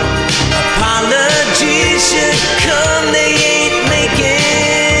deal. Apologies should come, they ain't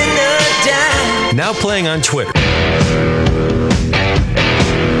making a dime. Now playing on Twitter.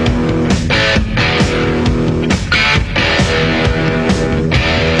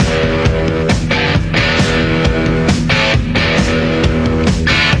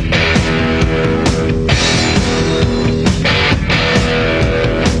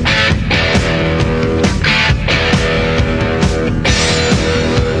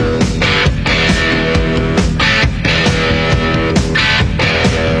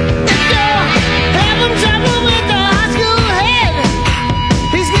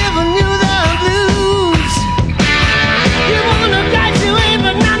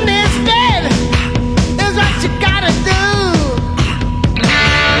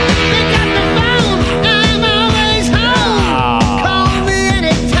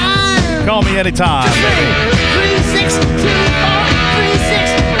 Anytime, baby.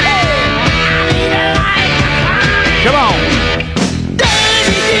 3624368. Come on.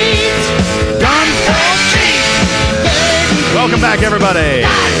 Welcome back, everybody.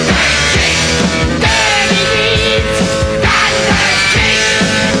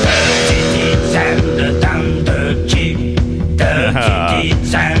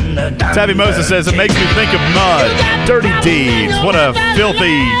 Tabby Moses says it makes me think of Mud. Dirty Deeds. What a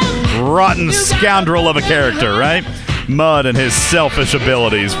filthy, rotten scoundrel of a character, right? Mud and his selfish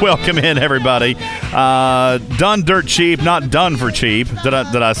abilities. Welcome in, everybody. Done dirt cheap, not done for cheap. Did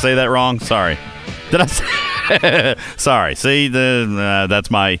I say that wrong? Sorry. Did I say? Sorry. See,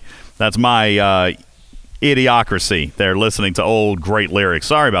 that's my idiocracy. They're listening to old great lyrics.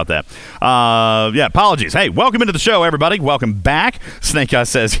 Sorry about that. Yeah, apologies. Hey, welcome into the show, everybody. Welcome back. Snake Eye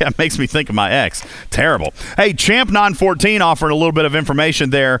says, yeah, it makes me think of my ex. Terrible. Hey, Champ 914 offering a little bit of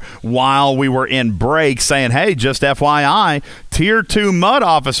information there while we were in break, saying, hey, just FYI, Tier 2 Mud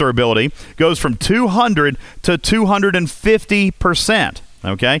officer ability goes from 200 to 250%.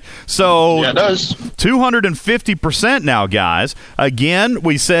 Okay, so yeah, it does. 250% now, guys. Again,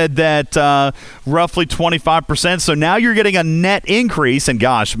 we said that roughly 25%. So now you're getting a net increase. And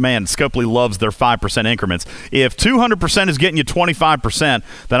gosh, man, Scopely loves their 5% increments. If 200% is getting you 25%,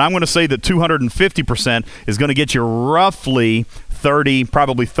 then I'm going to say that 250% is going to get you roughly 30,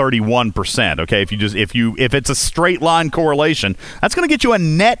 probably 31%. Okay, if it's a straight line correlation, that's going to get you a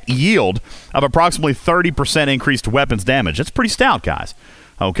net yield of approximately 30% increased weapons damage. That's pretty stout, guys.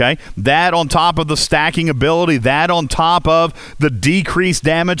 Okay, that on top of the stacking ability, that on top of the decreased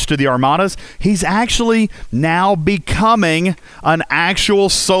damage to the armadas, he's actually now becoming an actual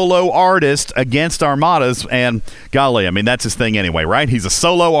solo artist against armadas. And golly, I mean, that's his thing anyway, right? He's a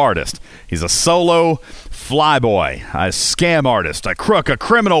solo artist. He's a solo flyboy, a scam artist, a crook, a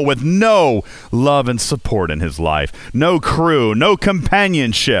criminal with no love and support in his life, no crew, no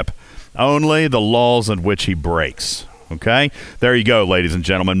companionship, only the laws in which he breaks. Okay, there you go, ladies and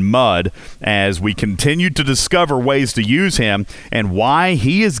gentlemen. Mud, as we continue to discover ways to use him and why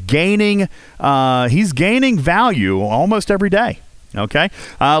he is gaining value almost every day. Okay,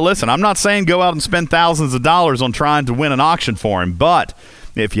 listen, I'm not saying go out and spend thousands of dollars on trying to win an auction for him, but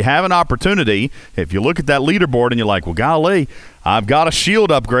if you have an opportunity, if you look at that leaderboard and you're like, well, golly, I've got a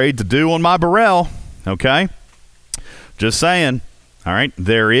shield upgrade to do on my Burrell. Okay, just saying. All right,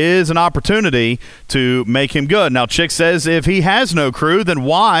 there is an opportunity to make him good. Now, Chick says if he has no crew, then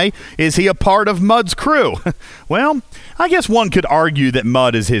why is he a part of Mud's crew? Well, I guess one could argue that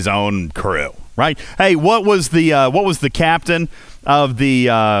Mud is his own crew, right? Hey, what was the captain of the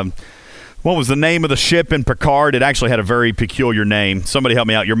what was the name of the ship in Picard? It actually had a very peculiar name. Somebody help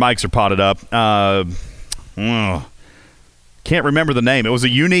me out. Your mics are potted up. Can't remember the name. It was a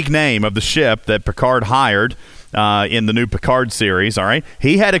unique name of the ship that Picard hired in the new Picard series, all right?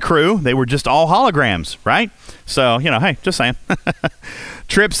 He had a crew. They were just all holograms, right? So, hey, just saying.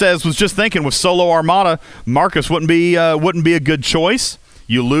 Tripp says, was just thinking with Solo Armada, Marcus wouldn't be a good choice.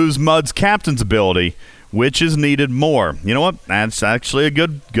 You lose Mud's captain's ability, which is needed more. You know what? That's actually a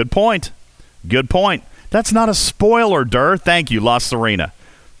good point. Good point. That's not a spoiler, Durr. Thank you, La Serena.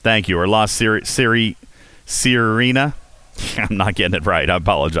 Thank you, or La Serena. I'm not getting it right. I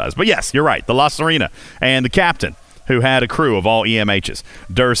apologize. But yes, you're right. The La Serena and the captain who had a crew of all EMHs.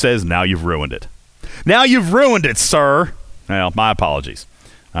 Durr says, now you've ruined it. Now you've ruined it, sir. Well, my apologies.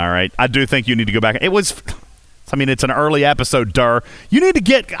 All right. I do think you need to go back. It's an early episode, Durr. You need to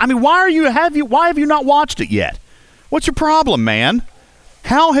get, why have you not watched it yet? What's your problem, man?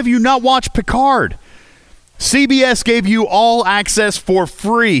 How have you not watched Picard? CBS gave you all access for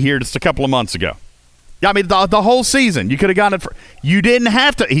free here just a couple of months ago. The whole season. You could have gotten it for... You didn't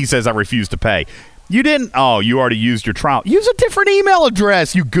have to... He says, I refuse to pay. You didn't... Oh, you already used your trial. Use a different email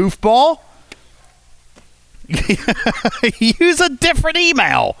address, you goofball. Use a different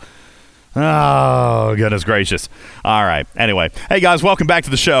email. Oh, goodness gracious. All right. Anyway. Hey, guys, welcome back to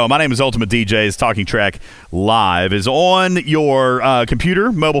the show. My name is Ultimate DJs. Talking Trek Live is on your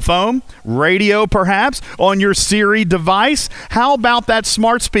computer, mobile phone, radio perhaps, on your Siri device. How about that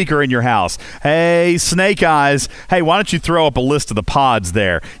smart speaker in your house? Hey, Snake Eyes. Hey, why don't you throw up a list of the pods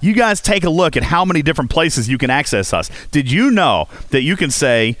there? You guys take a look at how many different places you can access us. Did you know that you can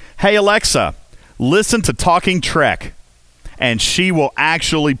say, hey, Alexa, listen to Talking Trek? And she will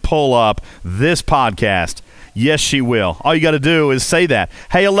actually pull up this podcast. Yes, she will. All you got to do is say that.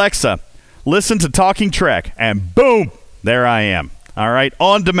 Hey, Alexa, listen to Talking Trek. And boom, there I am. All right,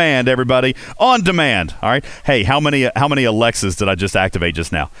 on demand, everybody. On demand. All right. Hey, how many Alexas did I just activate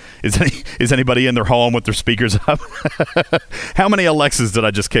just now? Is anybody in their home with their speakers up? How many Alexas did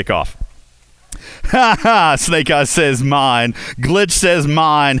I just kick off? Ha ha! Snake Eyes says mine. Glitch says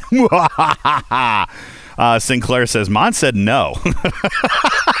mine. Sinclair says, mine said no.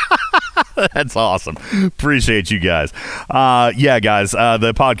 That's awesome. Appreciate you guys. Yeah, guys,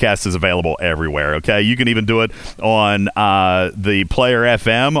 the podcast is available everywhere, okay? You can even do it on the Player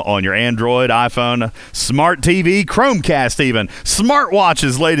FM on your Android, iPhone, Smart TV, Chromecast even.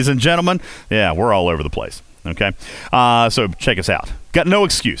 Smartwatches, ladies and gentlemen. Yeah, we're all over the place, okay? So check us out. Got no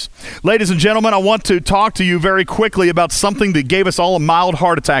excuse. Ladies and gentlemen, I want to talk to you very quickly about something that gave us all a mild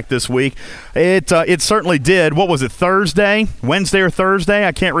heart attack this week. It certainly did. What was it, Wednesday or Thursday?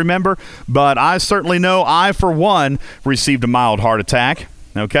 I can't remember. But I certainly know I, for one, received a mild heart attack.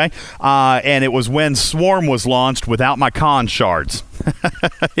 Okay? And it was when Swarm was launched without my con shards.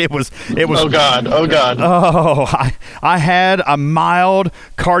 It was. Oh, God. Oh, I had a mild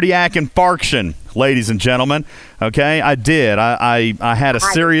cardiac infarction, ladies and gentlemen. Okay, I did. I had a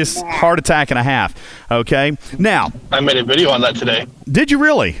serious heart attack and a half. Okay, now I made a video on that today. Did you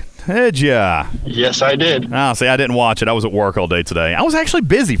really? Did ya? Yes, I did. Oh, see, I didn't watch it. I was at work all day today. I was actually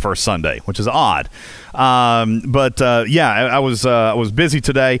busy for Sunday, which is odd. Yeah, I was busy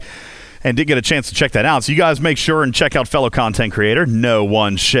today and didn't get a chance to check that out. So you guys make sure and check out fellow content creator No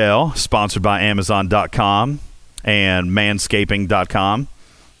One Shell, sponsored by Amazon.com and Manscaping.com.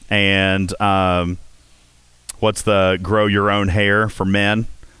 And what's the Grow Your Own Hair for Men?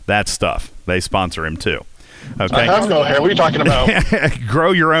 That stuff. They sponsor him too. Okay. I have no hair. What are you talking about?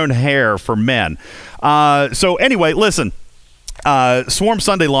 Grow Your Own Hair for Men. So anyway, listen. Swarm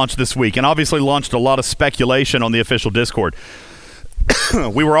Sunday launched this week and obviously launched a lot of speculation on the official Discord.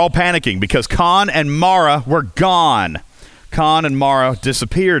 We were all panicking because Khan and Mara were gone. Khan and Mara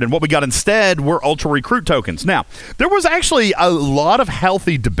disappeared, and what we got instead were Ultra Recruit tokens. Now, there was actually a lot of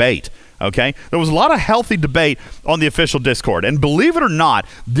healthy debate, okay? There was a lot of healthy debate on the official Discord, and believe it or not,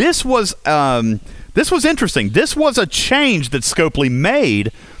 this was interesting. This was a change that Scopely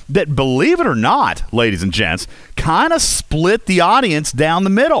made that, believe it or not, ladies and gents, kind of split the audience down the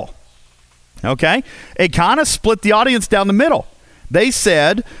middle, okay? It kind of split the audience down the middle. They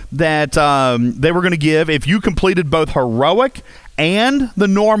said that they were going to give, if you completed both Heroic and the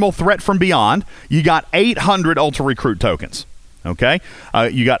normal Threat from Beyond, you got 800 Ultra Recruit tokens. Okay?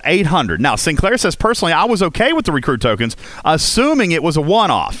 You got 800. Now, Sinclair says, personally, I was okay with the Recruit tokens, assuming it was a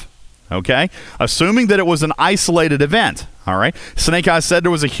one-off. Okay? Assuming that it was an isolated event. All right? Snake Eyes said there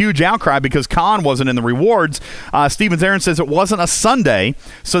was a huge outcry because Con wasn't in the rewards. Stevens Aaron says it wasn't a Sunday,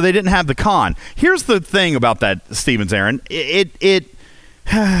 so they didn't have the Con. Here's the thing about that, Stevens Aaron.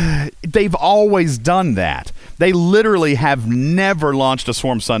 They've always done that. They literally have never launched a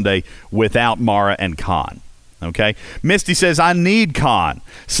Swarm Sunday without Mara and Con. Okay? Misty says, I need Con.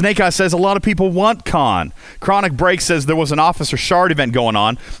 Snake Eye says a lot of people want Con. Chronic Break says there was an Officer Shard event going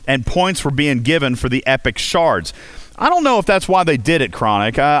on and points were being given for the epic shards. I don't know if that's why they did it,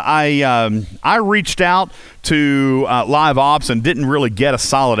 Chronic. I reached out to Live Ops and didn't really get a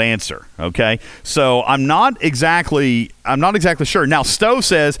solid answer. Okay, so I'm not exactly sure. Now Stowe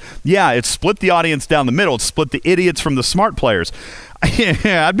says, yeah, it split the audience down the middle. It split the idiots from the smart players.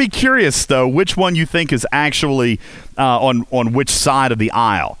 Yeah, I'd be curious, though, which one you think is actually on which side of the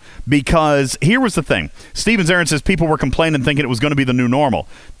aisle. Because here was the thing. Stevens Aaron says people were complaining thinking it was going to be the new normal.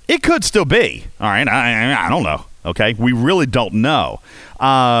 It could still be. All right, I don't know. Okay, we really don't know.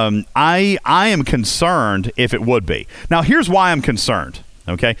 I am concerned if it would be. Now, here's why I'm concerned.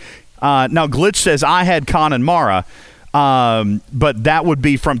 Okay, now Glitch says I had Con and Mara, but that would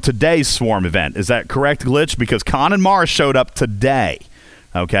be from today's Swarm event. Is that correct, Glitch? Because Con and Mara showed up today.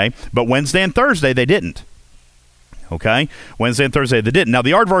 Okay, but Wednesday and Thursday they didn't. Okay? Wednesday and Thursday they didn't. Now,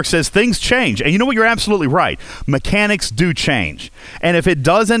 the Aardvark says things change. And you know what? You're absolutely right. Mechanics do change. And if it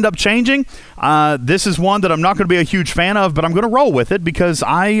does end up changing, this is one that I'm not going to be a huge fan of, but I'm going to roll with it because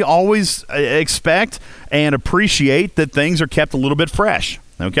I always expect and appreciate that things are kept a little bit fresh.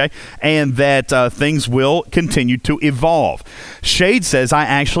 Okay? And that things will continue to evolve. Shade says I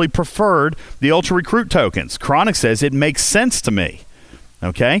actually preferred the Ultra Recruit tokens. Chronic says it makes sense to me.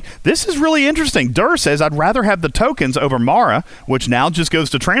 Okay, this is really interesting. Durr says, I'd rather have the tokens over Mara, which now just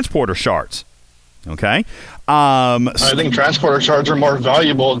goes to transporter shards. Okay. I think transporter shards are more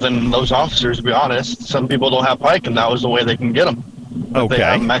valuable than those officers, to be honest. Some people don't have Pike, and that was the way they can get them.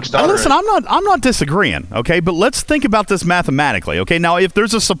 Okay. Listen, I'm not disagreeing, okay, but let's think about this mathematically, okay? Now, if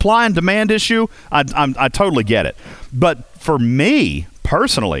there's a supply and demand issue, I totally get it. But for me,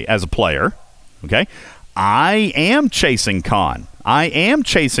 personally, as a player, okay, I am chasing Con. I am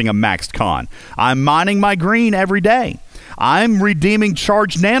chasing a maxed Con. I'm mining my green every day. I'm redeeming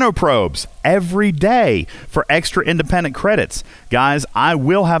charged nanoprobes every day for extra independent credits. Guys, I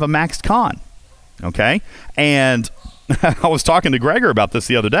will have a maxed Con. Okay? And I was talking to Gregor about this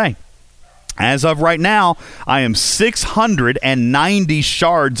the other day. As of right now, I am 690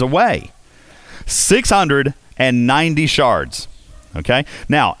 shards away. 690 shards. Okay?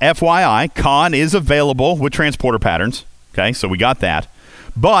 Now, FYI, Con is available with transporter patterns. Okay, so we got that.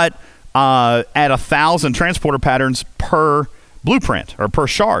 But at 1,000 transporter patterns per blueprint or per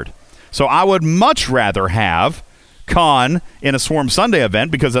shard. So I would much rather have Con in a Swarm Sunday event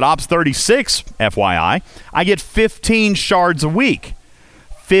because at Ops 36, FYI, I get 15 shards a week.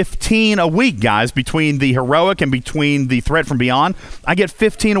 15 a week, guys, between the Heroic and between the Threat from Beyond. I get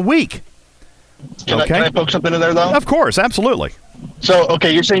 15 a week. Can I poke something in there, though? Of course, absolutely. So,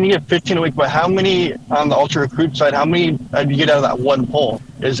 okay, you're saying you get 15 a week, but how many on the Ultra Recruit side? How many do you get out of that one pull?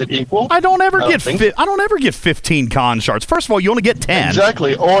 Is it equal? I don't ever get 15 Con shards. First of all, you only get 10.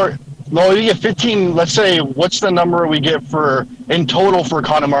 Exactly. Or no, you get 15. Let's say, what's the number we get for in total for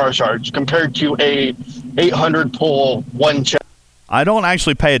Con and Mara shards compared to a 800 pull one check? I don't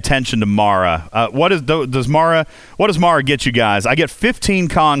actually pay attention to Mara. What does Mara get you guys? I get 15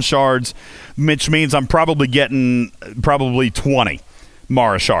 Con shards, which means I'm probably getting 20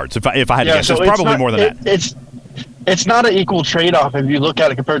 Mara shards. If I had to guess, so it's probably more than that. It's not an equal trade-off if you look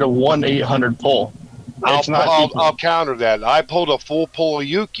at it compared to one 800 pull. I'll counter that. I pulled a full pull of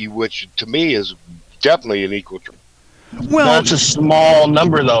Yuki, which to me is definitely an equal trade. Well, that's a small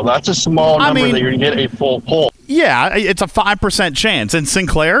number, though. That's a small number that you're going to get a full pull. Yeah, it's a 5% chance. And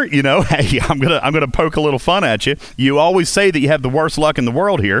Sinclair, hey, I'm gonna poke a little fun at you. You always say that you have the worst luck in the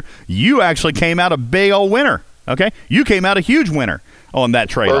world here. You actually came out a big old winner. Okay, you came out a huge winner on that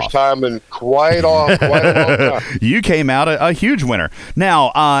trade-off. First time in quite a long time. You came out a huge winner.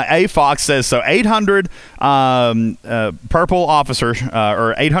 Now, A. Fox says, so 800 purple officers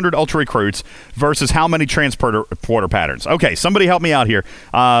or 800 ultra recruits versus how many transporter patterns? Okay, somebody help me out here.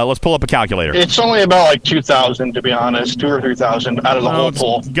 Let's pull up a calculator. It's only about like 2,000, to be honest, 2,000 or 3,000 out of the whole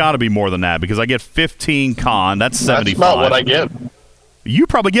pool. It's got to be more than that because I get 15 con. That's 75. That's about what I get. You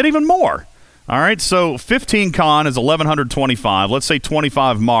probably get even more. All right, so 15 con is 1,125. Let's say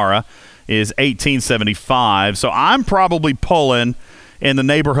 25 Mara is 1,875. So I'm probably pulling in the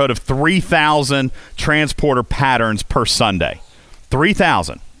neighborhood of 3,000 transporter patterns per Sunday.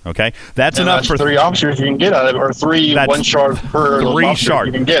 3,000. Okay, that's enough for 3 officers you can get out of it, or 3 1 shard per 3 shards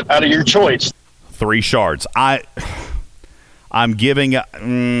you can get out of your choice. 3 shards. I'm giving,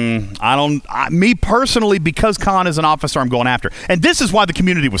 me personally, because Khan is an officer, I'm going after. And this is why the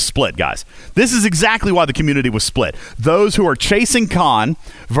community was split, guys. This is exactly why the community was split. Those who are chasing Khan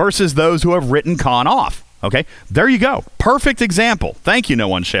versus those who have written Khan off. Okay, there you go. Perfect example. Thank you, No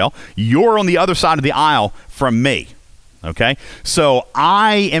One Shall. You're on the other side of the aisle from me. Okay, so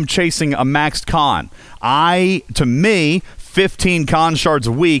I am chasing a maxed Khan. To me, 15 Khan shards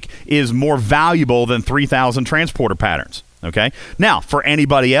a week is more valuable than 3,000 transporter patterns. Okay. Now, for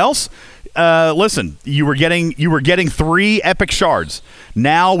anybody else, listen, you were getting 3 epic shards.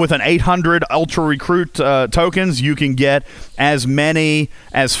 Now, with an 800 ultra recruit tokens, you can get as many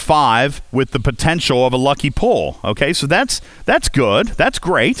as 5 with the potential of a lucky pull. Okay, so that's good. That's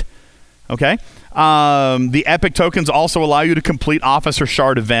great. Okay. The epic tokens also allow you to complete officer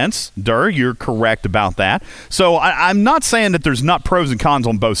shard events. You're correct about that. So I'm not saying that there's not pros and cons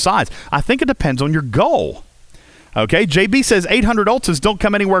on both sides. I think it depends on your goal. Okay, JB says 800 ultas don't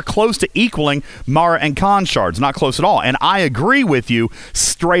come anywhere close to equaling Mara and Khan shards. Not close at all. And I agree with you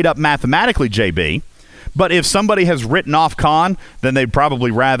straight up mathematically, JB. But if somebody has written off Khan, then they'd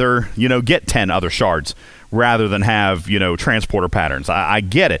probably rather, get 10 other shards rather than have, transporter patterns. I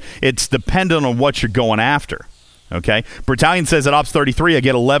get it. It's dependent on what you're going after. Okay, Battalion says at Ops 33, I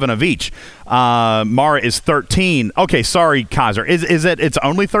get 11 of each. Mara is 13. Okay, sorry, Kaiser. Is it? It's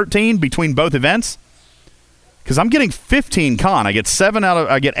only 13 between both events? Because I'm getting 15 con. I get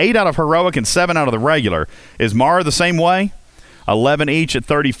 8 out of heroic and 7 out of the regular. Is Mara the same way? 11 each at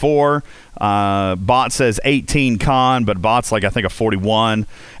 34. Bot says 18 con, but Bot's like I think a 41.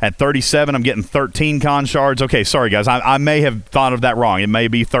 At 37, I'm getting 13 con shards. Okay, sorry guys, I may have thought of that wrong. It may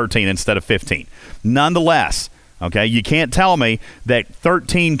be 13 instead of 15. Nonetheless, okay, you can't tell me that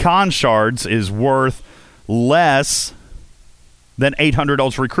 13 con shards is worth less than 800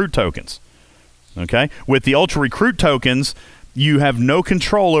 ultra recruit tokens. Okay? With the ultra recruit tokens, you have no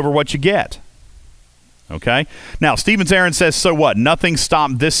control over what you get. Okay? Now, Stevens Aaron says, so what? Nothing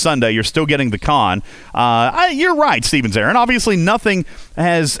stopped this Sunday. You're still getting the con. You're right, Stevens Aaron. Obviously, nothing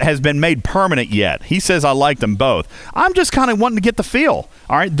has been made permanent yet. He says, I like them both. I'm just kind of wanting to get the feel.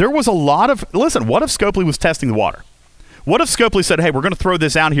 All right? There was a lot of... Listen, what if Scopely was testing the water? What if Scopely said, hey, we're going to throw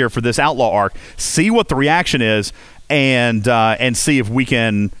this out here for this outlaw arc, see what the reaction is, and see if we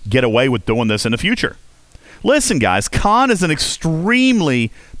can get away with doing this in the future. Listen, guys, Khan is an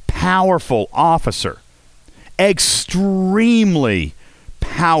extremely powerful officer. Extremely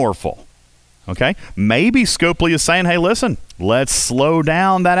powerful. Okay? Maybe Scopely is saying, hey, listen, let's slow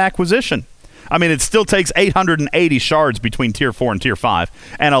down that acquisition. I mean, it still takes 880 shards between Tier 4 and Tier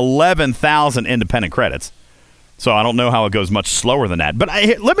 5 and 11,000 independent credits. So I don't know how it goes much slower than that. But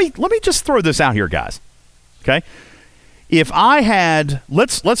let me just throw this out here, guys. Okay? If I had,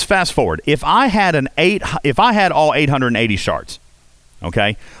 let's fast forward. If I had all 880 shards,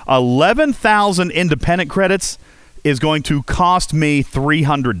 okay, 11,000 independent credits is going to cost me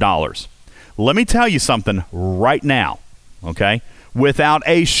 $300. Let me tell you something right now, okay, without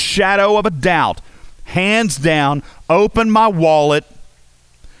a shadow of a doubt, hands down, open my wallet,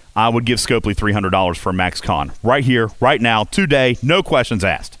 I would give Scopely $300 for a Max Con right here, right now, today, no questions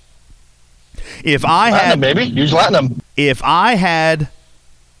asked. If I had, baby, use Latinum. If I had,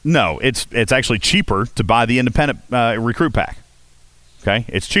 no, it's actually cheaper to buy the independent recruit pack. Okay,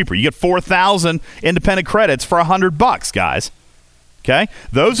 it's cheaper. You get 4,000 independent credits for $100, guys. Okay,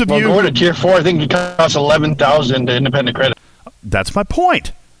 those of you going to Tier 4, I think it costs 11,000 independent credits. That's my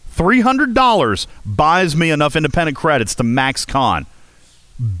point. $300 buys me enough independent credits to Max Con.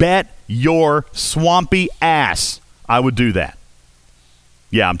 Bet your swampy ass I would do that.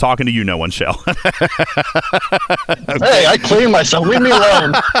 Yeah, I'm talking to you, No One Shall. Hey, I clean myself. Leave me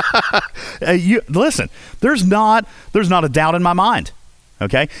alone. Listen, there's not a doubt in my mind.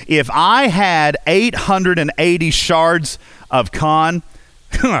 Okay, if I had 880 shards of con,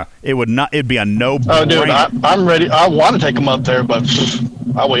 it'd be a no-brainer. Oh, dude, I'm ready. I want to take them up there, but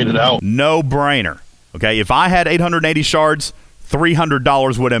I'll wait it out. No-brainer. Okay, if I had 880 shards,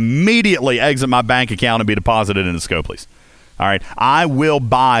 $300 would immediately exit my bank account and be deposited into Scopely's. All right, I will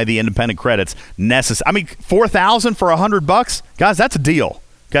buy the independent credits necessary. I mean, $4,000 for $100, guys. That's a deal.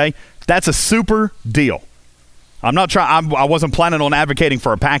 Okay, that's a super deal. I'm not trying. I wasn't planning on advocating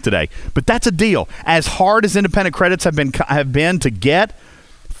for a pack today, but that's a deal. As hard as independent credits have been to get,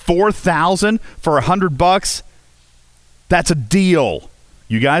 $4,000 for $100, that's a deal.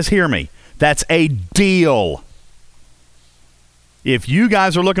 You guys hear me? That's a deal. If you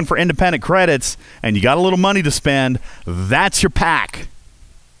guys are looking for independent credits and you got a little money to spend, that's your pack.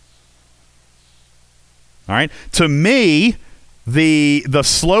 All right. To me, the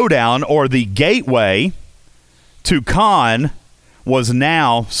slowdown or the gateway to con was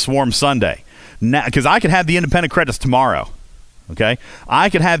now Swarm Sunday. Now, because I could have the independent credits tomorrow. Okay?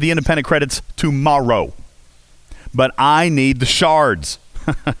 I could have the independent credits tomorrow. But I need the shards.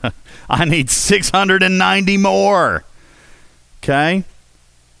 I need 690 more. Okay?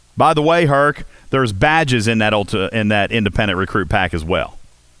 By the way, Herc, there's badges in that independent recruit pack as well.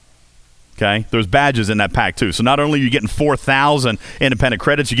 Okay? There's badges in that pack too. So not only are you getting 4,000 independent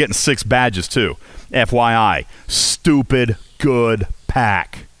credits, you're getting 6 badges too. FYI. Stupid good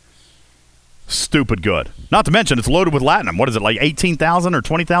pack. Stupid good. Not to mention it's loaded with Latinum. What is it, like 18,000 or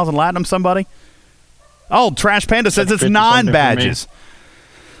 20,000 Latinum, somebody? Oh, Trash Panda says it's 9 badges.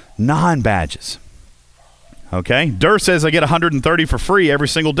 9 badges. Okay. Durr says I get 130 for free every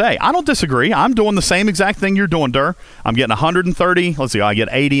single day. I don't disagree. I'm doing the same exact thing you're doing, Durr. I'm getting 130. Let's see. I get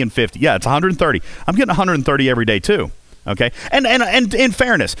 80 and 50. Yeah, it's 130. I'm getting 130 every day too. Okay. And in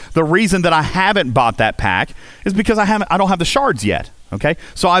fairness, the reason that I haven't bought that pack is because I don't have the shards yet. Okay.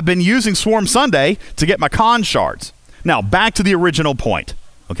 So I've been using Swarm Sunday to get my con shards. Now back to the original point.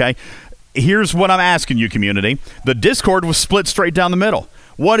 Okay. Here's what I'm asking you, community. The Discord was split straight down the middle.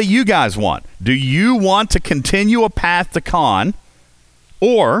 What do you guys want? Do you want to continue a path to con,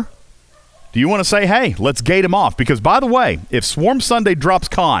 or do you want to say, hey, let's gate him off? Because, by the way, if Swarm Sunday drops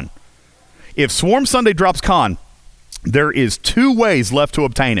con, there is 2 ways left to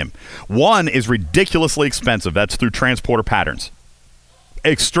obtain him. One is ridiculously expensive. That's through transporter patterns.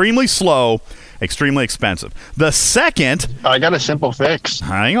 Extremely slow, extremely expensive. The second... I got a simple fix.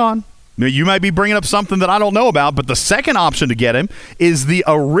 Hang on. You might be bringing up something that I don't know about, but the second option to get him is the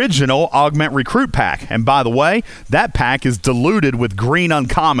original Augment Recruit Pack. And by the way, that pack is diluted with green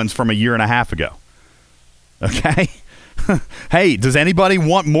uncommons from a year and a half ago. Okay? Hey, does anybody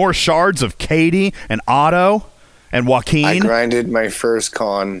want more shards of Katie and Otto and Joaquin? I grinded my first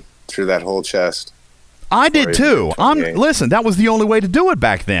con through that whole chest. I did too. Listen, that was the only way to do it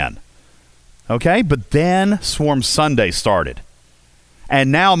back then. Okay? But then Swarm Sunday started. And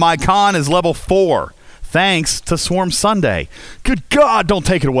now my con is level 4, thanks to Swarm Sunday. Good God, don't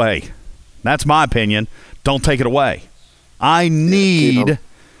take it away. That's my opinion. Don't take it away. I need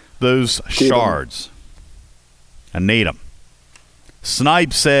those shards. I need them.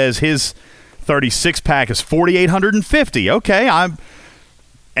 Snipe says his 36-pack is 4,850. Okay,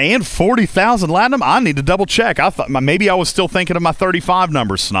 and 40,000 Latinum? I need to double check. I thought maybe I was still thinking of my 35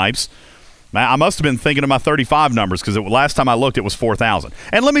 numbers, Snipes. I must have been thinking of my 35 numbers because last time I looked, it was 4,000.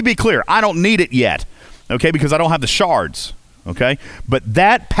 And let me be clear, I don't need it yet, okay, because I don't have the shards, okay? But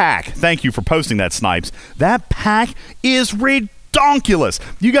that pack, thank you for posting that, Snipes, that pack is redonkulous.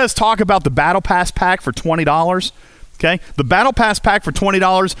 You guys talk about the Battle Pass pack for $20, okay? The Battle Pass pack for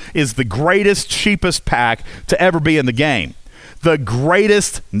 $20 is the greatest, cheapest pack to ever be in the game. The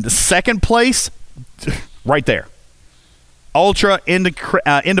greatest, second place, right there. Ultra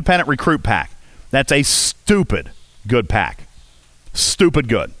Independent Recruit Pack. That's a stupid good pack. Stupid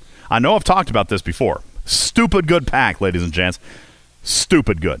good. I know I've talked about this before. Stupid good pack, ladies and gents.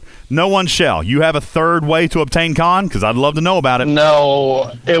 Stupid good. No One Shall. You have a third way to obtain con? Because I'd love to know about it.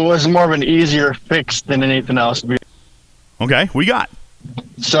 No, it was more of an easier fix than anything else. Okay, we got.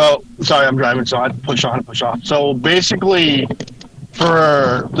 So, sorry, I'm driving, so I push on and push off. So basically,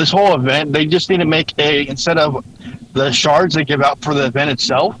 for this whole event, they just need to make instead of the shards they give out for the event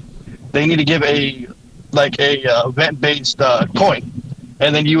itself, they need to give a event-based coin.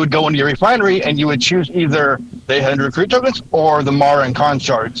 And then you would go into your refinery and you would choose either the 800 recruit tokens or the Mara and Con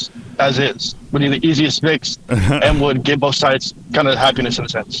shards as is. Would be the easiest fix and would give both sides kind of happiness in a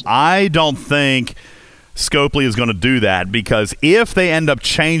sense. I don't think Scopely is going to do that, because if they end up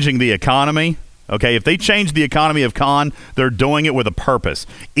changing the economy, okay, if they change the economy of Khan, they're doing it with a purpose.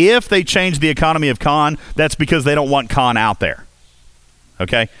 If they change the economy of Khan, that's because they don't want Khan out there.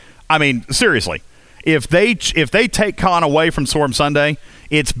 Okay? I mean, seriously. If they take Khan away from Swarm Sunday,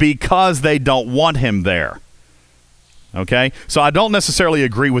 it's because they don't want him there. Okay? So I don't necessarily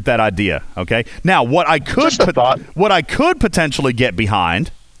agree with that idea. Okay? Now, what I could potentially get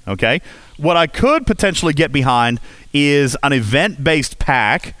behind, okay? What I could potentially get behind is an event-based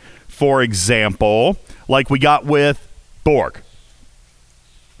pack, for example, like we got with Borg.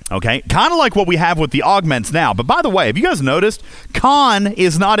 Okay? Kind of like what we have with the augments now. But by the way, have you guys noticed? Khan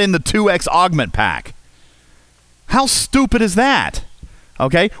is not in the 2X augment pack. How stupid is that?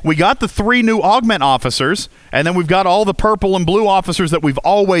 Okay? We got the 3 new augment officers, and then we've got all the purple and blue officers that we've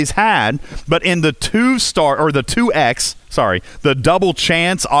always had. But in the 2X, the double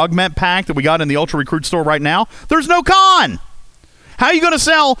chance augment pack that we got in the Ultra Recruit store right now, there's no Khan. How are you going to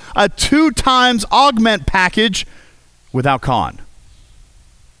sell a 2 times augment package without Khan?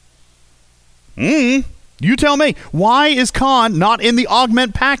 You tell me. Why is Khan not in the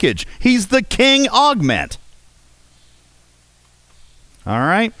augment package? He's the king augment. All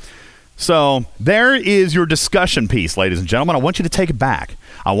right? So there is your discussion piece, ladies and gentlemen. I want you to take it back.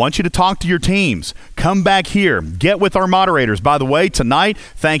 I want you to talk to your teams. Come back here. Get with our moderators. By the way, tonight,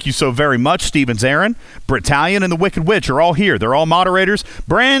 thank you so very much, Steven Zarin, Brittalion, and the Wicked Witch are all here. They're all moderators.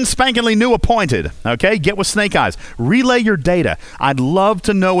 Brand spankingly new appointed. Okay? Get with Snake Eyes. Relay your data. I'd love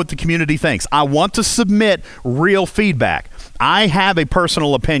to know what the community thinks. I want to submit real feedback. I have a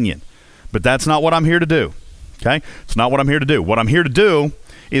personal opinion, but that's not what I'm here to do. Okay? It's not what I'm here to do. What I'm here to do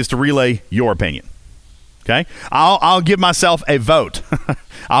is to relay your opinion. Okay? I'll give myself a vote.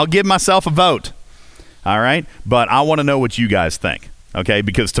 I'll give myself a vote. All right? But I want to know what you guys think. Okay?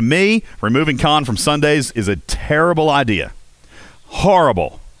 Because to me, removing Khan from Sundays is a terrible idea.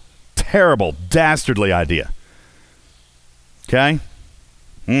 Horrible, terrible, dastardly idea. Okay?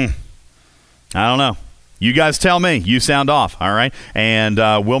 I don't know. You guys tell me. You sound off, all right? And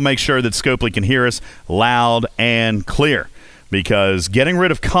we'll make sure that Scopely can hear us loud and clear. Because getting rid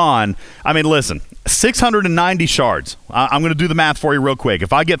of Khan, I mean, listen, 690 shards. I'm going to do the math for you real quick.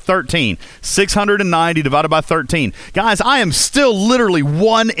 If I get 13, 690 divided by 13. Guys, I am still literally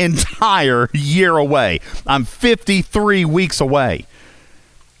 1 entire year away. I'm 53 weeks away.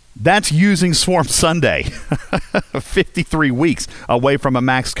 That's using Swarm Sunday. 53 weeks away from a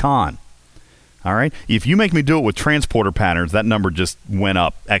max Khan. All right? If you make me do it with transporter patterns, that number just went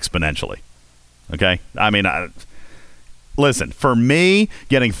up exponentially. Okay? I mean, listen, for me,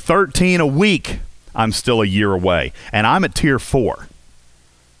 getting 13 a week, I'm still a year away. And I'm at tier 4.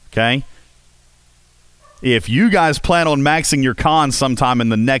 Okay? If you guys plan on maxing your Khan sometime in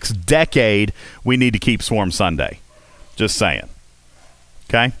the next decade, we need to keep Swarm Sunday. Just saying.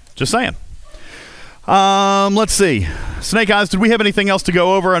 Okay? Just saying. Let's see. Snake Eyes, did we have anything else to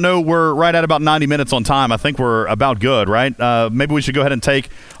go over? I know we're right at about 90 minutes on time. I think we're about good, right? Maybe we should go ahead and take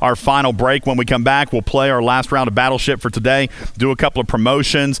our final break. When we come back, we'll play our last round of Battleship for today, do a couple of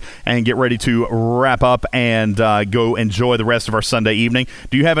promotions, and get ready to wrap up and go enjoy the rest of our Sunday evening.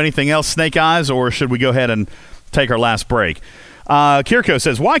 Do you have anything else, Snake Eyes, or should we go ahead and take our last break? Kirko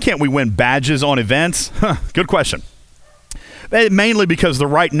says, why can't we win badges on events? Good question. Mainly because as of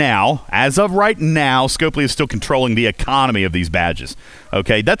right now, Scopely is still controlling the economy of these badges.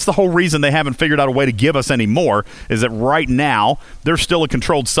 Okay, that's the whole reason they haven't figured out a way to give us any more, is that right now, they're still a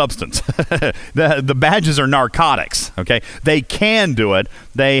controlled substance. The badges are narcotics, okay? They can do it.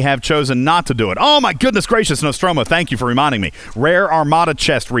 They have chosen not to do it. Oh, my goodness gracious, Nostromo, thank you for reminding me. Rare Armada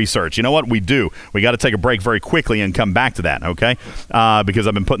chest research. You know what? We do. We got to take a break very quickly and come back to that, okay? Because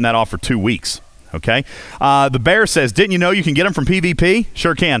I've been putting that off for 2 weeks. Okay. The Bear says, didn't you know you can get them from PvP?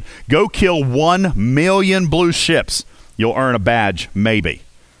 Sure can. Go kill 1 million blue ships. You'll earn a badge. Maybe.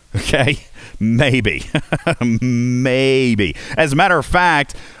 Okay. Maybe. Maybe. As a matter of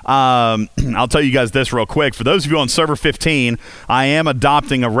fact, I'll tell you guys this real quick. For those of you on Server 15, I am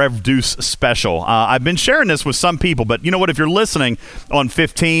adopting a Rev-Deuce special. I've been sharing this with some people, but you know what? If you're listening on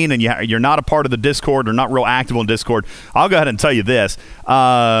 15 and you're not a part of the Discord or not real active on Discord, I'll go ahead and tell you this.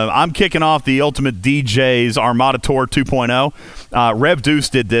 I'm kicking off the Ultimate DJ's Armada Tour 2.0. Rev-Deuce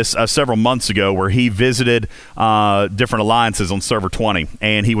did this several months ago where he visited different alliances on Server 20,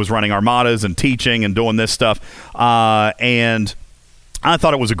 and he was running Armadas and teaching and doing this stuff. And I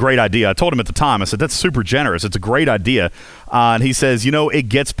thought it was a great idea. I told him at the time, I said, that's super generous. It's a great idea. And he says, it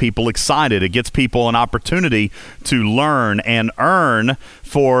gets people excited. It gets people an opportunity to learn and earn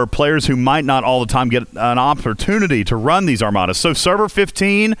for players who might not all the time get an opportunity to run these armadas. So Server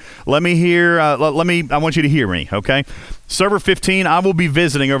 15, I want you to hear me, okay? Server 15, I will be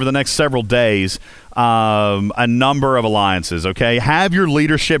visiting over the next several days a number of alliances, okay? Have your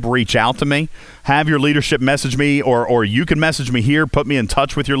leadership reach out to me. Have your leadership message me, or you can message me here. Put me in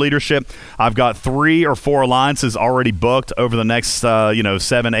touch with your leadership. I've got 3 or 4 alliances already booked over the next,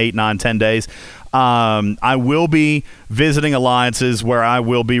 7, 8, 9, 10 days. I will be visiting alliances where I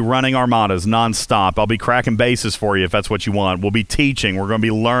will be running armadas nonstop. I'll be cracking bases for you if that's what you want. We'll be teaching. We're going to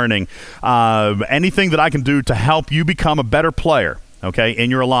be learning. Anything that I can do to help you become a better player, okay,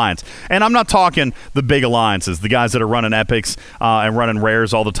 in your alliance. And I'm not talking the big alliances, the guys that are running epics and running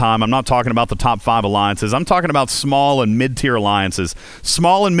rares all the time. I'm not talking about the top 5 alliances. I'm talking about small and mid-tier alliances.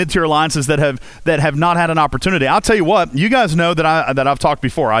 Small and mid-tier alliances that have not had an opportunity. I'll tell you what, you guys know that I've talked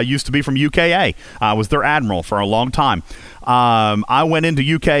before. I used to be from UKA. I was their admiral for a long time. I went into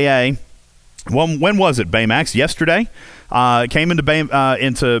UKA. When was it, Baymax? Yesterday? Came into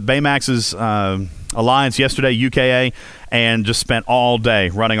Baymax's alliance yesterday, UKA, and just spent all day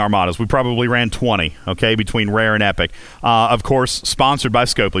running armadas. We probably ran 20, okay, between Rare and Epic. Of course, sponsored by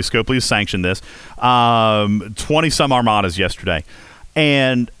Scopely. Scopely has sanctioned this. 20-some armadas yesterday.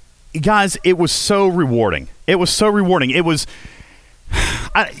 And, guys, it was so rewarding. It was so rewarding. It was...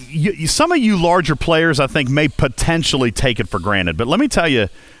 some of you larger players, I think, may potentially take it for granted. But let me tell you,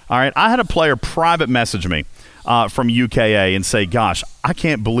 all right, I had a player private message me from UKA and say, gosh, I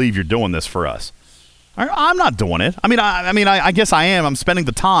can't believe you're doing this for us. I'm not doing it. I guess I am. I'm spending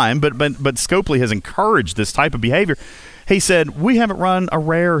the time, but Scopely has encouraged this type of behavior. He said, we haven't run a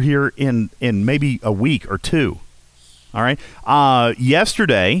rare here in maybe a week or 2. All right.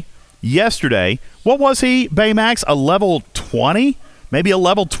 Yesterday, what was he, Baymax? A level 20? Maybe a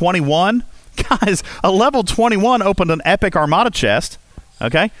level 21? Guys, a level 21 opened an Epic Armada chest.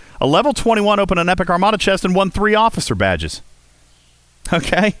 Okay? A level 21 opened an Epic Armada chest and won 3 officer badges.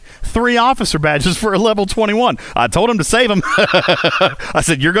 Okay? 3 officer badges for a level 21. I told him to save them. I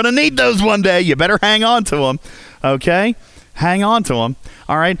said, you're going to need those one day. You better hang on to them. Okay? Hang on to them.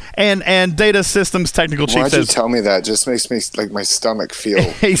 All right? And Data Systems Technical Chief says... Why'd you tell me that? Just makes me, like, my stomach feel...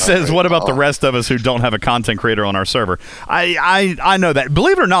 He says, right, what about the rest of us who don't have a content creator on our server? I know that.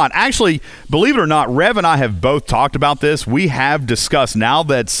 Believe it or not, Rev and I have both talked about this. We have discussed, now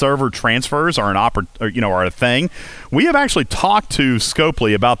that server transfers are are a thing, we have actually talked to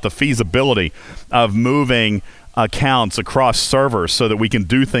Scopely about the feasibility of moving accounts across servers so that we can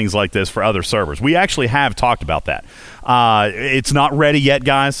do things like this for other servers. We actually have talked about that. It's not ready yet,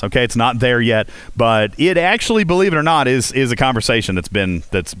 guys. Okay, it's not there yet, but it actually, believe it or not, is a conversation that's been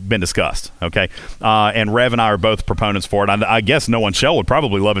discussed. Okay, and Rev and I are both proponents for it. I guess No One Shell would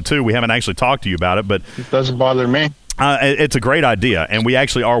probably love it too. We haven't actually talked to you about it, but it doesn't bother me. It's a great idea, and we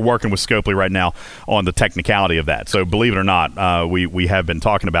actually are working with Scopely right now on the technicality of that. So believe it or not, we have been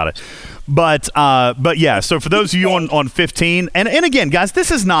talking about it. But yeah, so for those of you on 15, and again, guys, this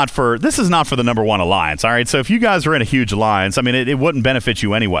is not for the number 1 alliance, all right? So if you guys are in a huge alliance, I mean, it wouldn't benefit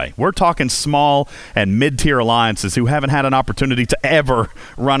you anyway. We're talking small and mid-tier alliances who haven't had an opportunity to ever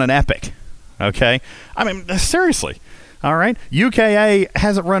run an Epic, okay? I mean, seriously, all right? UKA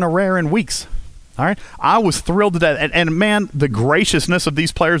hasn't run a rare in weeks. All right, I was thrilled to death, and man, the graciousness of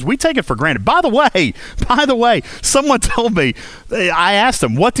these players, we take it for granted. By the way, someone told me, I asked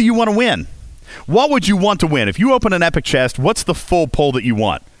them, what do you want to win? What would you want to win? If you open an Epic chest, what's the full pull that you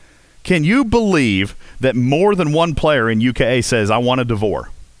want? Can you believe that more than one player in UKA says, I want a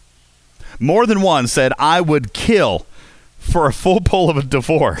Devore? More than one said, I would kill for a full pull of a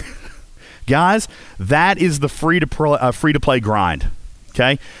Devore. Guys, that is the free-to-play grind,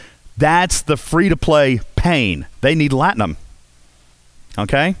 okay? That's the free-to-play pain. They need Latinum,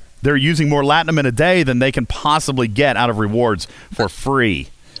 okay? They're using more Latinum in a day than they can possibly get out of rewards for free,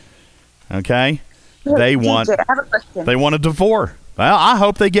 okay? They want a Devore. Well, I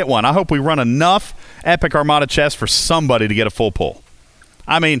hope they get one. I hope we run enough Epic Armada chests for somebody to get a full pull.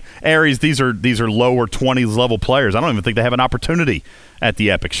 I mean, Ares, these are lower 20s level players. I don't even think they have an opportunity at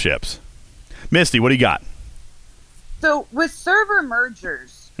the Epic ships. Misty, what do you got? So with server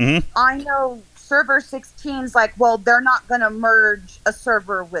mergers, I know server 16's like, well, they're not going to merge a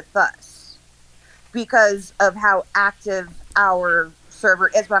server with us because of how active our server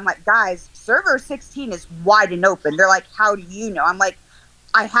is. But I'm like, guys, server 16 is wide and open. They're like, how do you know? I'm like,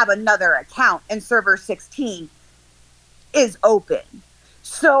 I have another account and server 16 is open.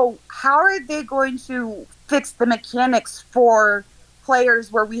 So how are they going to fix the mechanics for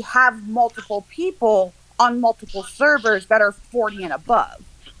players where we have multiple people on multiple servers that are 40 and above,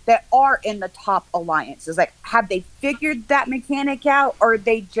 that are in the top alliances? Like, have they figured that mechanic out, or are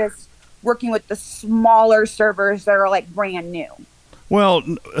they just working with the smaller servers that are like brand new? Well,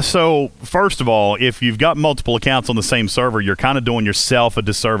 so first of all, if you've got multiple accounts on the same server, you're kind of doing yourself a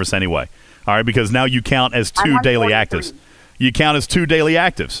disservice anyway. All right, because now you count as 2 daily actives. You count as 2 daily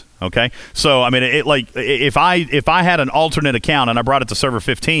actives. Okay, so I mean, if I had an alternate account and I brought it to server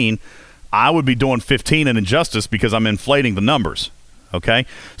 15, I would be doing 15 in Injustice because I'm inflating the numbers. Okay,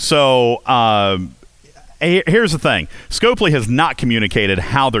 so here's the thing: Scopely has not communicated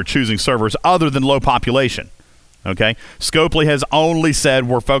how they're choosing servers other than low population. Okay, Scopely has only said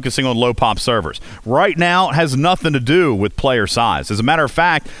we're focusing on low pop servers. Right now, it has nothing to do with player size. As a matter of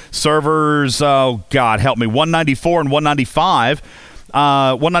fact, servers, oh God, help me, 194 and 195,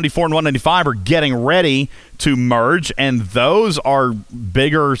 194 and 195 are getting ready to merge, and those are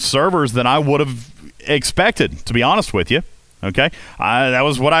bigger servers than I would have expected, to be honest with you. Okay, that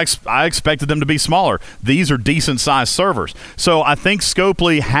was what I expected them to be smaller. These are decent-sized servers. So I think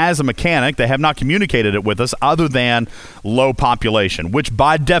Scopely has a mechanic. They have not communicated it with us other than low population, which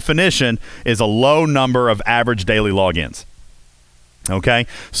by definition is a low number of average daily logins. Okay,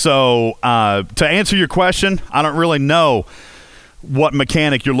 so to answer your question, I don't really know what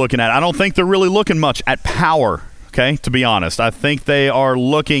mechanic you're looking at. I don't think they're really looking much at power, okay, to be honest. I think they are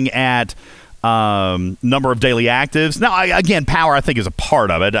looking at number of daily actives. Now, again, power I think is a part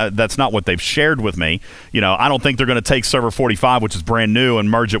of it. That's not what they've shared with me. You know, I don't think they're going to take server 45, which is brand new, and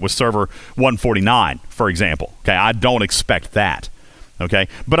merge it with server 149, for example. Okay, I don't expect that. Okay,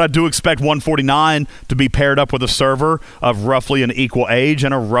 but I do expect 149 to be paired up with a server of roughly an equal age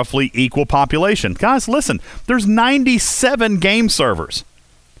and a roughly equal population. Guys, listen, there's 97 game servers.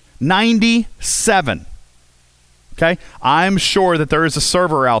 97. Okay, I'm sure that there is a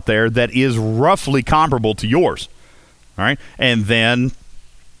server out there that is roughly comparable to yours. All right, and then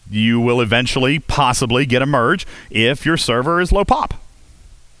you will eventually possibly get a merge if your server is low pop.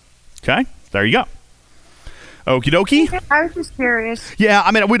 Okay, there you go. Okie dokie. I was just curious. Yeah,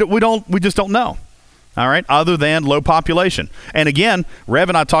 I mean, we just don't know. All right, other than low population. And again, Rev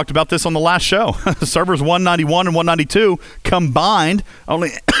and I talked about this on the last show. Servers 191 and 192 combined only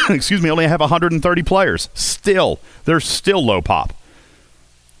have 130 players. They're still low pop.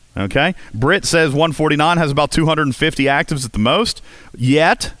 Okay? Britt says 149 has about 250 actives at the most.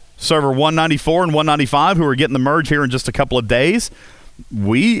 Yet, server 194 and 195, who are getting the merge here in just a couple of days,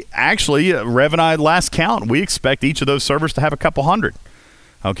 we actually, Rev and I last count, we expect each of those servers to have a couple hundred.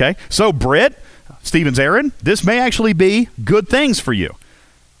 Okay? So, Britt, Stevens Aaron, this may actually be good things for you.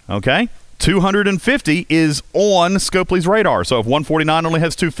 Okay? 250 is on Scopely's radar. So if 149 only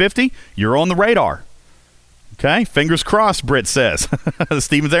has 250, you're on the radar. Okay? Fingers crossed, Britt says.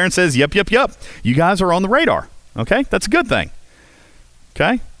 Stevens Aaron says, yep. You guys are on the radar. Okay? That's a good thing.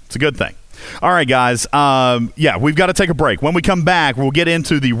 Okay? It's a good thing. All right, guys. We've got to take a break. When we come back, we'll get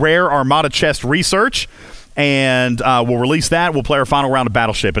into the rare Armada chest research. And we'll release that. We'll play our final round of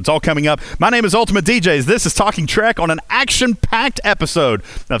Battleship. It's all coming up. My name is Ultimate DJs. This is Talking Trek on an action-packed episode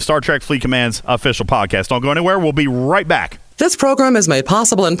of Star Trek Fleet Command's official podcast. Don't go anywhere. We'll be right back. This program is made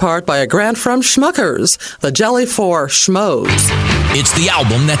possible in part by a grant from Schmuckers, the jelly for schmoes. It's the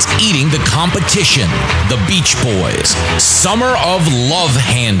album that's eating the competition. The Beach Boys, Summer of Love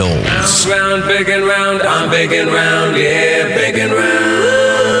Handles. Round, big and round, I'm big and round, yeah, big and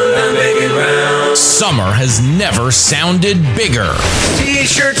round, I'm big and round. Summer has never sounded bigger.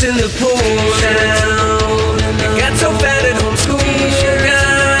 T-shirts in the pool now, got so fat at home school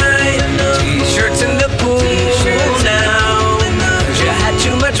guy. T-shirts in the pool now, 'cause you had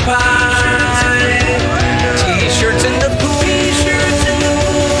too much pie. T-shirts in the pool.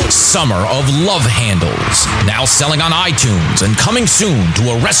 Summer of Love Handles, now selling on iTunes and coming soon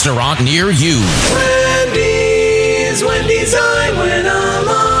to a restaurant near you. Wendy's, I went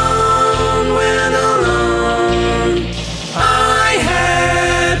alone. I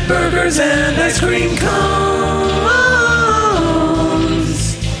had burgers and ice cream cones.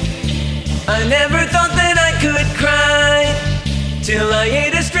 I never thought that I could cry till I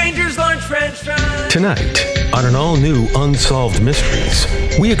ate a stranger's large French fry. Tonight, on an all-new Unsolved Mysteries,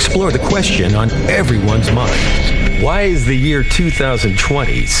 we explore the question on everyone's mind. Why is the year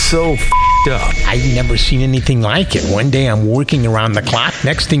 2020 so f***ed up? I've never seen anything like it. One day I'm working around the clock.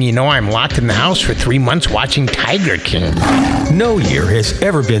 Next thing you know, I'm locked in the house for 3 months watching Tiger King. No year has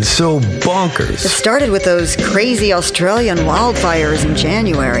ever been so bonkers. It started with those crazy Australian wildfires in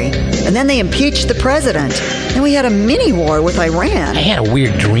January, and then they impeached the president. Then we had a mini-war with Iran. I had a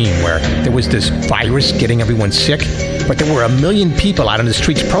weird dream where there was this virus getting everyone sick, but there were 1 million people out on the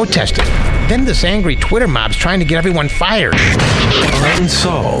streets protesting. then this angry Twitter mob's trying to get everyone fired.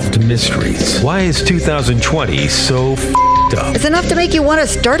 Unsolved mysteries. Why is 2020 so f***ed up? It's enough to make you want to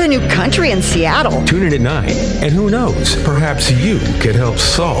start a new country in Seattle. Tune in at 9. And who knows, perhaps you could help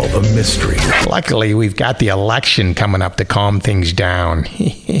solve a mystery. Luckily, we've got the election coming up to calm things down.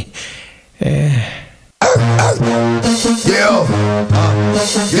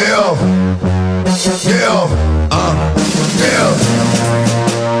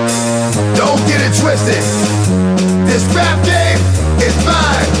 Don't get it twisted. This rap game is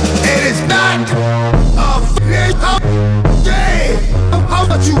mine, and it's not a game. How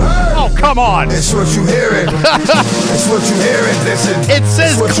much you heard? Oh, come on. It's what you hearing. It's what you hearing. Listen. It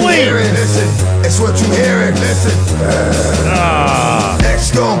says it's what clean. You hearing. Listen. It's what you hearing. Listen.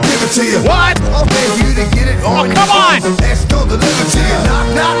 X gon' give it to you. What? I'll pay for you to get it on. Oh, come on. X gon' deliver to you. Knock,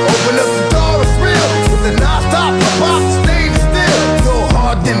 knock. Open up the door. It's real. With the non-stop pop, staying still. Go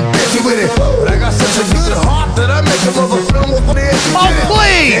hard, then busy with it. But I got such a good heart that I make a motherfucker with it. Oh,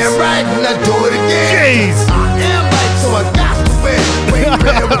 please. Damn right, and I do it again. Jeez. I am right, so I got to win. Break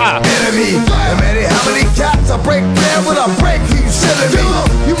bread with the enemy. No matter how many cats I break bread with, I break you silly me.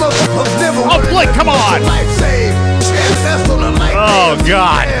 You motherfuckers never Oh, Blake, come on. Life save. That's on the life Oh,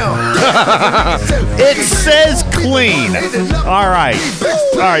 God. It says clean. All right.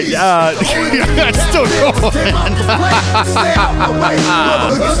 All right. It's still going.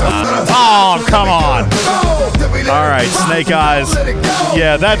 Oh, come on. All right, Snake Eyes.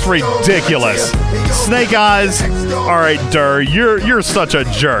 Yeah, that's ridiculous. Snake Eyes. All right, Durr, you're such a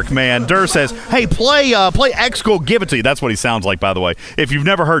jerk, man. Durr says, "Hey, play X Go Give It To You." That's what he sounds like, by the way. If you've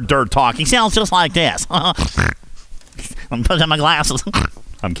never heard Durr talk, he sounds just like this. I'm putting on my glasses.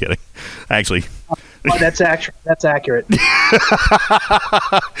 I'm kidding. Actually. Oh, that's accurate.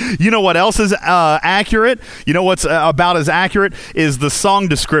 You know what else is accurate? You know what's about as accurate is the song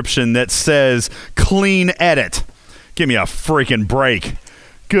description that says clean edit. Give me a freaking break.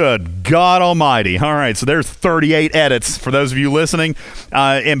 Good God almighty. All right, so there's 38 edits for those of you listening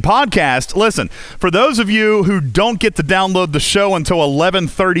in podcast. Listen, for those of you who don't get to download the show until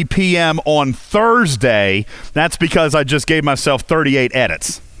 11:30 p.m. on Thursday, that's because I just gave myself 38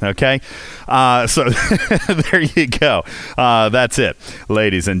 edits. Okay? So there you go. That's it,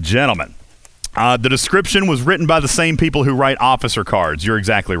 ladies and gentlemen. The description was written by the same people who write officer cards. You're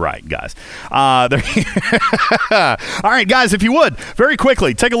exactly right, guys. All right, guys, if you would, very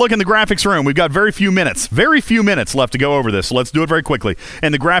quickly, take a look in the graphics room. We've got very few minutes left to go over this, so let's do it very quickly.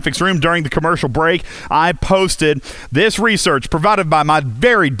 In the graphics room during the commercial break, I posted this research provided by my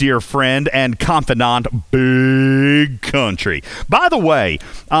very dear friend and confidant, Big Country. By the way,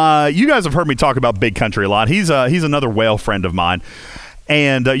 you guys have heard me talk about Big Country a lot. He's another whale friend of mine.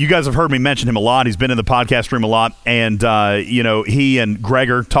 And you guys have heard me mention him a lot. He's been in the podcast room a lot. And, he and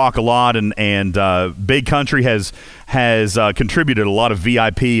Gregor talk a lot. And Big Country has contributed a lot of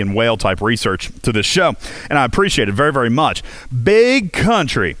VIP and whale-type research to this show. And I appreciate it very, very much. Big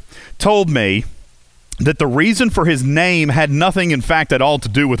Country told me that the reason for his name had nothing, in fact, at all to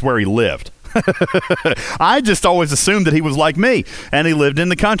do with where he lived. I just always assumed that he was like me and he lived in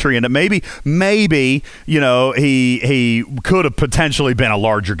the country and that maybe he could have potentially been a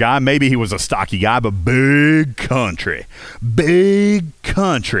larger guy. Maybe he was a stocky guy, but big country.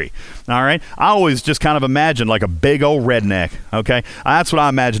 All right. I always just kind of imagined like a big old redneck. Okay. That's what I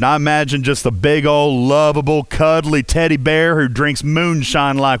imagine. I imagine just a big old lovable cuddly teddy bear who drinks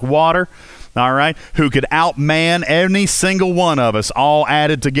moonshine like water. All right, who could outman any single one of us all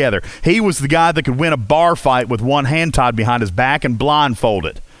added together. He was the guy that could win a bar fight with one hand tied behind his back and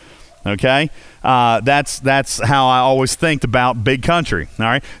blindfolded. Okay, that's how I always think about Big Country. All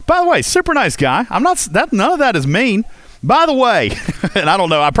right. By the way, super nice guy. I'm not that. None of that is mean. By the way, and I don't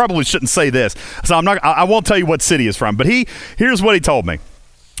know. I probably shouldn't say this, so I won't tell you what city he's from. But here's what he told me.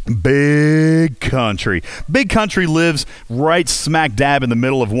 Big Country. Big Country lives right smack dab in the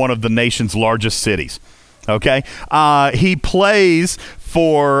middle of one of the nation's largest cities. Okay? He plays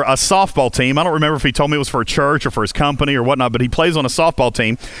for a softball team. I don't remember if he told me it was for a church or for his company or whatnot, but he plays on a softball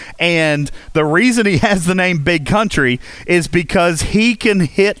team. And the reason he has the name Big Country is because he can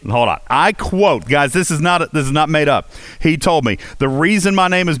hit. Hold on. I quote, guys, this is not made up. He told me, the reason my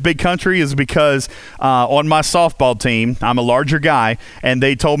name is Big Country is because on my softball team, I'm a larger guy, and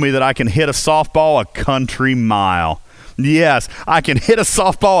they told me that I can hit a softball a country mile. Yes, I can hit a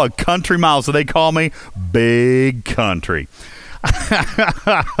softball a country mile, so they call me Big Country.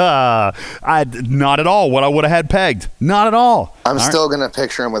 Not at all what I would have had pegged. Not at all. I'm still going to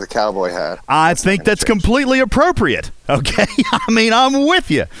picture him with a cowboy hat. I think that's completely appropriate. Okay? I mean, I'm with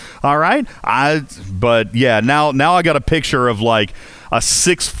you. All right? But yeah, now I got a picture of like a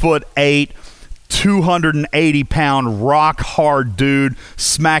 6'8", 280-pound, rock-hard dude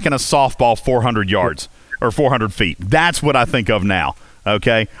smacking a softball 400 yards or 400 feet. That's what I think of now,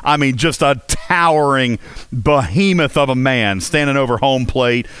 okay? I mean, just a towering behemoth of a man standing over home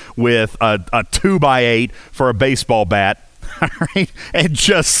plate with a 2x8 for a baseball bat, all right, and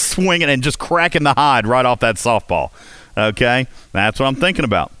just swinging and just cracking the hide right off that softball, okay? That's what I'm thinking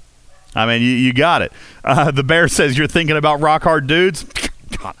about. I mean, you got it. The Bear says you're thinking about rock-hard dudes.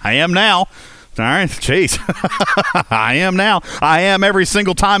 God, I am now. All right, jeez. I am now. I am every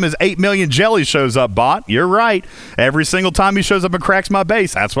single time his 8 million jelly shows up, bot. You're right. Every single time he shows up and cracks my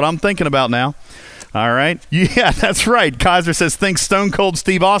base. That's what I'm thinking about now. All right. Yeah, that's right. Kaiser says, think Stone Cold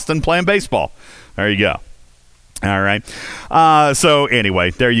Steve Austin playing baseball. There you go. All right. So anyway,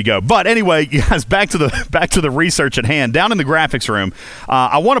 there you go. But anyway, guys, back to the research at hand. Down in the graphics room,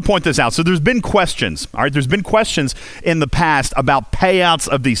 I want to point this out. So there's been questions. All right, there's been questions in the past about payouts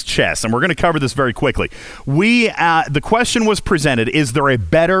of these chests, and we're going to cover this very quickly. The question was presented: is there a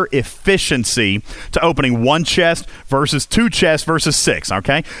better efficiency to opening one chest versus two chests versus six?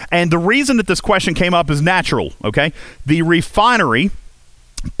 Okay, and the reason that this question came up is natural. Okay, the refinery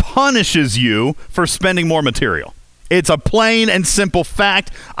punishes you for spending more material. It's a plain and simple fact.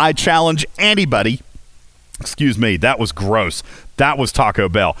 I challenge anybody. Excuse me, that was gross. That was Taco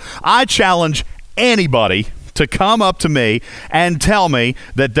Bell. I challenge anybody to come up to me and tell me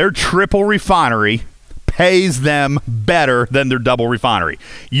that their triple refinery pays them better than their double refinery.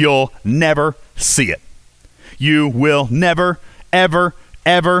 You'll never see it. You will never, ever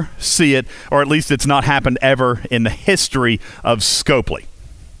see it, or at least it's not happened ever in the history of Scopely.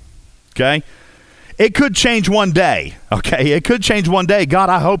 Okay? It could change one day. Okay? It could change one day. God,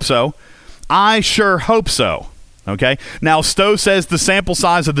 I hope so. I sure hope so. Okay? Now, Stowe says the sample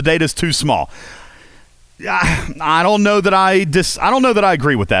size of the data is too small. I don't know that I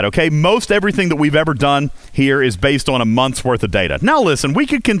agree with that, okay? Most everything that we've ever done here is based on a month's worth of data. Now, listen, we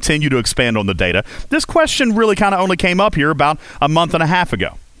could continue to expand on the data. This question really kind of only came up here about a month and a half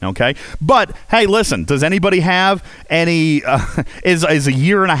ago. Okay, but hey, listen, does anybody have any, is a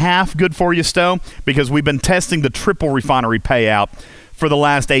year and a half good for you, Stowe? Because we've been testing the triple refinery payout for the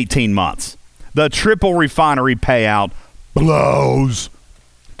last 18 months. The triple refinery payout blows.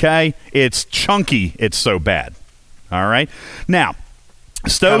 Okay, it's chunky. It's so bad. All right, now,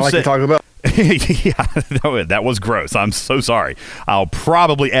 Stowe said, talk about. Yeah, that was gross. I'm so sorry. I'll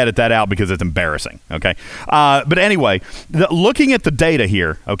probably edit that out because it's embarrassing. Okay, but anyway, looking at the data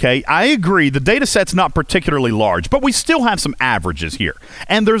here, okay, I agree the data set's not particularly large, but we still have some averages here,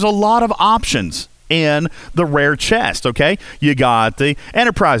 and there's a lot of options in the rare chest. Okay, you got the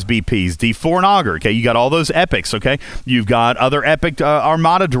Enterprise BPs, D4 and Augur. Okay, you got all those epics. Okay, you've got other epic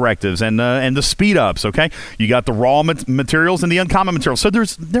Armada directives and the speed ups. Okay, you got the raw materials and the uncommon materials. So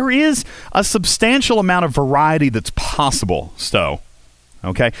there is a substantial amount of variety that's possible, Stowe.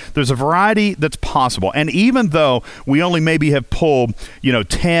 Okay, there's a variety that's possible, and even though we only maybe have pulled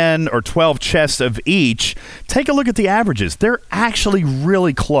 10 or 12 chests of each, take a look at the averages. They're actually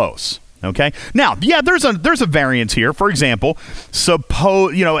really close. Okay. Now, yeah, there's a variance here. For example,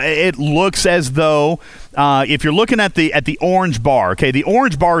 suppose it looks as though if you're looking at the orange bar, okay, the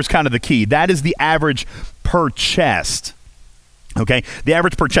orange bar is kind of the key. That is the average per chest. Okay, the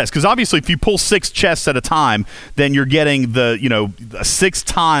average per chest, because obviously if you pull 6 chests at a time, then you're getting the 6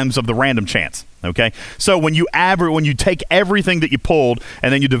 times of the random chance. Okay, so when you take everything that you pulled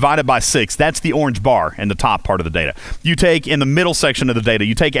and then you divide it by 6, that's the orange bar in the top part of the data. You take in the middle section of the data,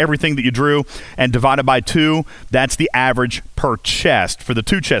 you take everything that you drew and divide it by 2. That's the average per chest for the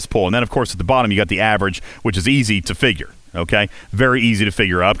 2 chest pull, and then of course at the bottom you got the average, which is easy to figure. Okay, very easy to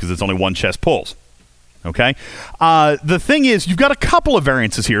figure out because it's only 1 chest pulls. Okay, the thing is, you've got a couple of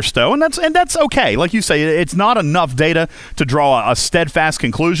variances here, Stowe, and that's okay. Like you say, it's not enough data to draw a steadfast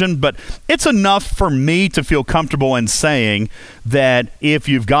conclusion, but it's enough for me to feel comfortable in saying that if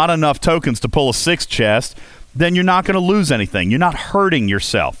you've got enough tokens to pull a 6 chest, then you're not going to lose anything. You're not hurting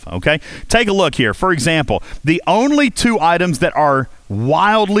yourself. Okay, take a look here. For example, the only 2 items that are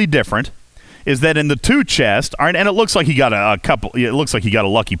wildly different is that in the 2 chest, and it looks like he got a couple. It looks like he got a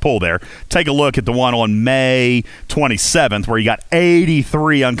lucky pull there. Take a look at the one on May 27th where he got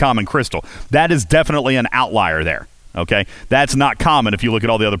 83 uncommon crystal. That is definitely an outlier there. Okay, that's not common if you look at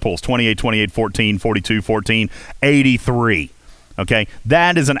all the other pulls: 28, 28, 14, 42, 14, 83. Okay,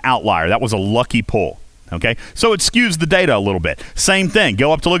 that is an outlier. That was a lucky pull. Okay, so it skews the data a little bit. Same thing.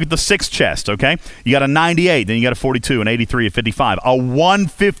 Go up to look at the 6 chest. Okay, you got a 98, then you got a 42, an 83, a 55, a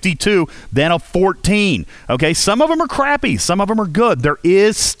 152, then a 14. Okay, some of them are crappy, some of them are good. There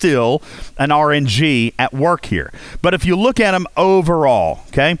is still an RNG at work here. But if you look at them overall,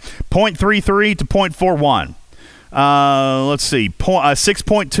 okay, 0.33 to 0.41. Let's see,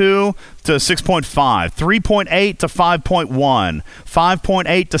 6.2 to 6.5, 3.8 to 5.1,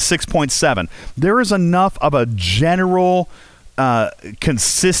 5.8 to 6.7. There is enough of a general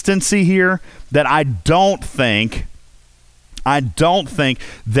consistency here that I don't think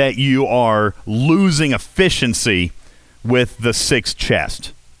that you are losing efficiency with the 6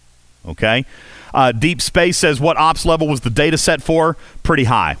 chest. Okay? Deep Space says, what ops level was the data set for? Pretty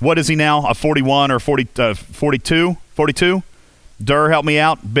high. What is he now? A 41 or 42? 42? Durr, help me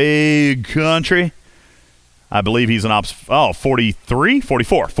out. Big country. I believe he's an ops. 43?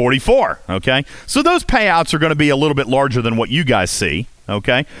 44. 44. Okay. So those payouts are going to be a little bit larger than what you guys see.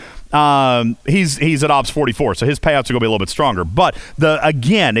 Okay. He's at ops 44, so his payouts are going to be a little bit stronger. But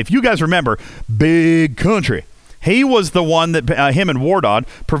again, if you guys remember, Big Country, he was the one that him and Wardod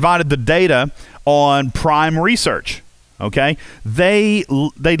provided the data on Prime Research. Okay, they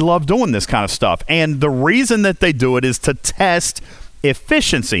love doing this kind of stuff, and the reason that they do it is to test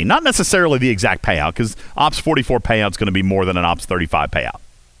efficiency, not necessarily the exact payout, because Ops 44 payout is going to be more than an Ops 35 payout.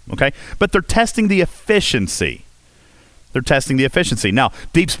 Okay, but they're testing the efficiency. Now,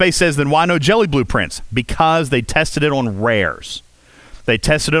 Deep Space says, then why no jelly blueprints? Because they tested it on rares.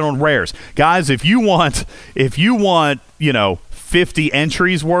 Guys, if you want, 50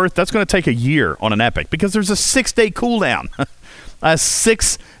 entries worth, that's going to take a year on an Epic because there's a 6-day cooldown. A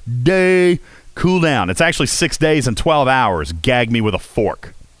 6-day cooldown. It's actually 6 days and 12 hours. Gag me with a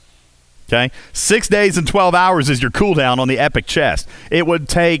fork. Okay? 6 days and 12 hours is your cooldown on the Epic chest. It would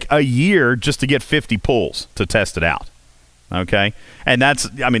take a year just to get 50 pulls to test it out. Okay? And that's,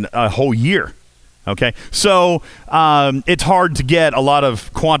 a whole year. Okay, so it's hard to get a lot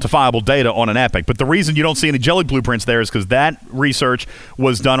of quantifiable data on an Epic, but the reason you don't see any jelly blueprints there is because that research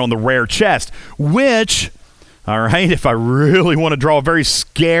was done on the rare chest, which, all right, if I really want to draw a very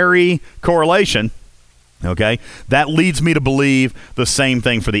scary correlation, okay, that leads me to believe the same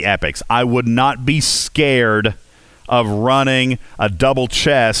thing for the Epics. I would not be scared of running a double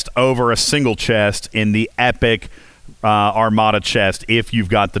chest over a single chest in the Epic Armada chest if you've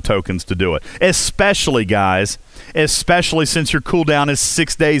got the tokens to do it. Especially, guys, since your cooldown is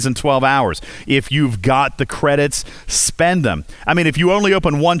 6 days and 12 hours. If you've got the credits, spend them. If you only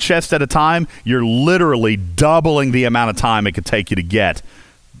open one chest at a time, you're literally doubling the amount of time it could take you to get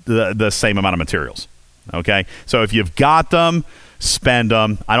the same amount of materials. Okay? So if you've got them, spend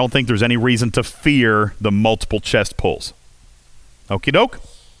them. I don't think there's any reason to fear the multiple chest pulls. Okie doke.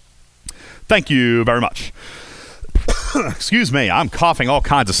 Thank you very much. Excuse me, I'm coughing all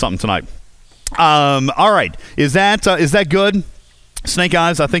kinds of something tonight. All right, is that good? Snake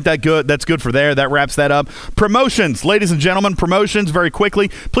Eyes, I think that's good for there. That wraps that up. Promotions, ladies and gentlemen, promotions very quickly.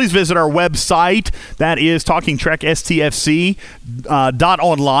 Please visit our website. That is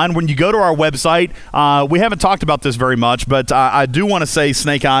TalkingTrekSTFC.online. When you go to our website, we haven't talked about this very much, but I do want to say,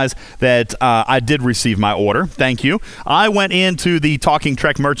 Snake Eyes, that I did receive my order. Thank you. I went into the Talking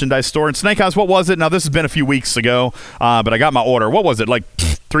Trek merchandise store, and Snake Eyes, what was it? Now, this has been a few weeks ago, but I got my order. What was it, like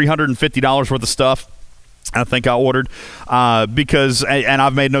 $350 worth of stuff? I think I ordered because, and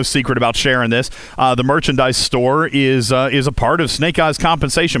I've made no secret about sharing this, the merchandise store is a part of Snake Eyes'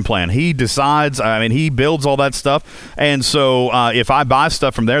 compensation plan. He decides, he builds all that stuff, and so if I buy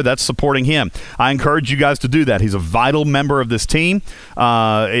stuff from there, that's supporting him. I encourage you guys to do that. He's a vital member of this team.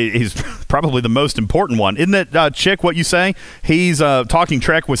 He's probably the most important one. Isn't it, Chick, what you say? He's Talking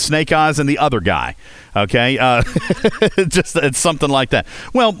Trek with Snake Eyes and the other guy. Okay, it's something like that.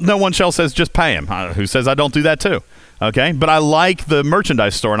 Well, no one else says just pay him. Who says I don't do that too? Okay, but I like the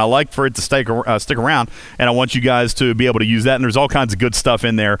merchandise store, and I like for it to stick around, and I want you guys to be able to use that, and there's all kinds of good stuff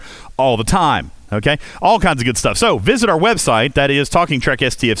in there all the time. Okay, all kinds of good stuff. So visit our website, that is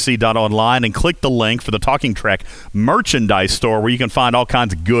TalkingTrekSTFC.online, and click the link for the Talking Trek merchandise store where you can find all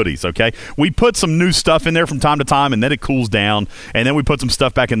kinds of goodies. Okay, we put some new stuff in there from time to time, and then it cools down, and then we put some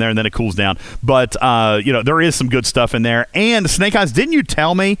stuff back in there, and then it cools down. But there is some good stuff in there. And Snake Eyes, didn't you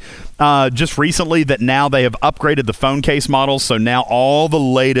tell me just recently that now they have upgraded the phone case models, so now all the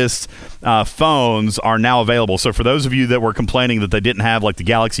latest phones are now available. So for those of you that were complaining that they didn't have like the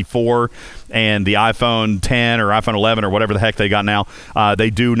Galaxy 4 and the iPhone 10 or iPhone 11 or whatever the heck they got now,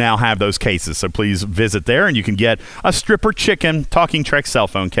 they do now have those cases. So please visit there, and you can get a Stripper Chicken Talking Trek cell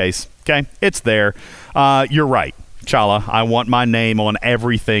phone case. Okay, it's there. You're right, Chala. I want my name on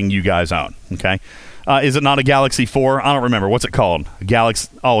everything you guys own. Okay. Is it not a Galaxy 4? I don't remember. What's it called?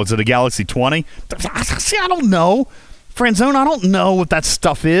 Is it a Galaxy 20? See, I don't know. Friendzone, I don't know what that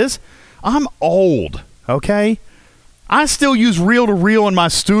stuff is. I'm old, okay? I still use reel-to-reel in my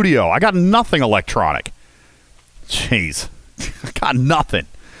studio. I got nothing electronic. Jeez. I got nothing.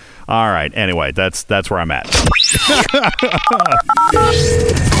 All right. Anyway, that's where I'm at.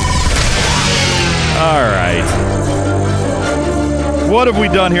 All right. What have we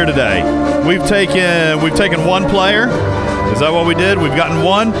done here today? We've taken one player. Is that what we did? We've gotten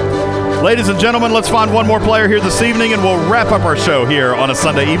one. Ladies and gentlemen, let's find one more player here this evening, and we'll wrap up our show here on a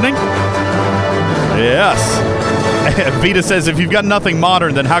Sunday evening. Yes. Vita says, if you've got nothing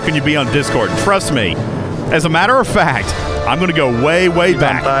modern, then how can you be on Discord? Trust me. As a matter of fact, I'm going to go way, way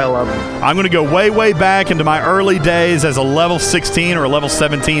back. I'm going to go way, way back into my early days as a level 16 or a level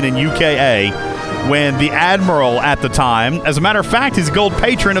 17 in UKA when the Admiral at the time, as a matter of fact, he's a gold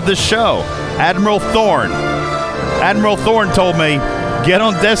patron of this show, Admiral Thorne. Admiral Thorne told me, get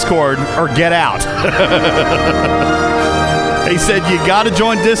on Discord or get out. He said, you got to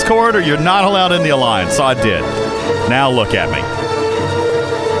join Discord or you're not allowed in the Alliance. So I did. Now look at me.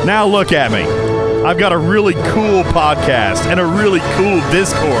 Now look at me. I've got a really cool podcast and a really cool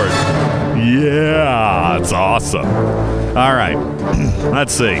Discord. Yeah, it's awesome. All right.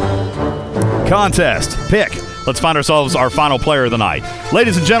 Let's see. Contest. Pick. Let's find ourselves our final player of the night.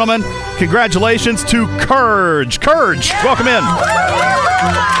 Ladies and gentlemen, congratulations to Courage. Courage, welcome in. What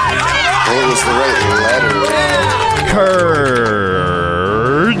was the right letter?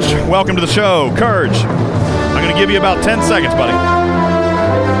 Courage, welcome to the show. Courage, I'm going to give you about 10 seconds, buddy.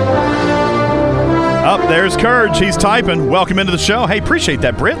 Up there's Courage. He's typing. Welcome into the show. Hey, appreciate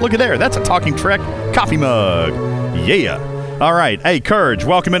that, Britt. Look at there. That's a Talking Trek coffee mug. Yeah. All right. Hey, Courage,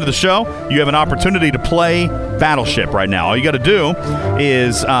 welcome into the show. You have an opportunity to play Battleship right now. All you got to do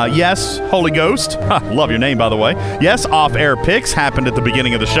is, yes, Holy Ghost. Love your name, by the way. Yes, off-air picks happened at the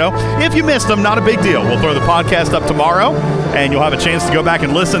beginning of the show. If you missed them, not a big deal. We'll throw the podcast up tomorrow, and you'll have a chance to go back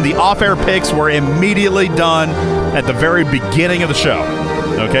and listen. The off-air picks were immediately done at the very beginning of the show.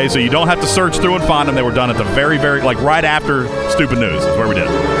 Okay, so you don't have to search through and find them. They were done at the very, right after Stupid News is where we did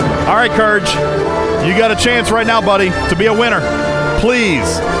it. All right, Courage, you got a chance right now, buddy, to be a winner.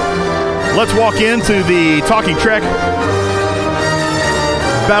 Please, let's walk into the Talking Trek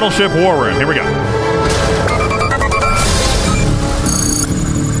Battleship War Room. Here we go.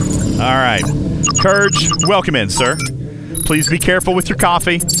 All right, Courage, welcome in, sir. Please be careful with your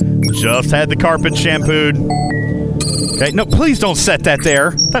coffee. Just had the carpet shampooed. Okay, no, please don't set that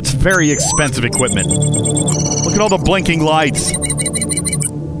there. That's very expensive equipment. Look at all the blinking lights.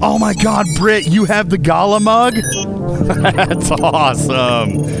 Oh my God, Britt, you have the Gala mug? That's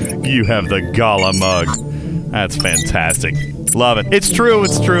awesome. You have the Gala mug. That's fantastic. Love it. It's true,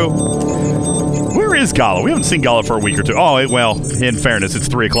 it's true. Where is Gala? We haven't seen Gala for a week or two. Oh, well, in fairness, it's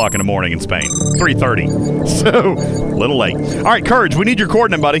 3 o'clock in the morning in Spain. 3:30. So, a little late. All right, Courage, we need your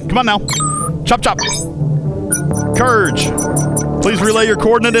coordinate, buddy. Come on now. Chop, chop. Courage, please relay your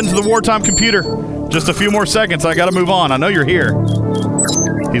coordinate into the wartime computer. Just a few more seconds. I got to move on. I know you're here.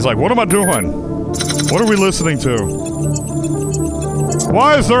 He's like, what am I doing? What are we listening to?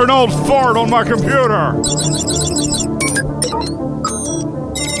 Why is there an old fart on my computer?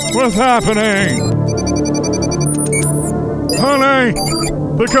 What's happening? Honey,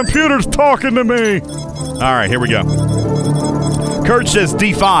 the computer's talking to me. All right, here we go. Courage says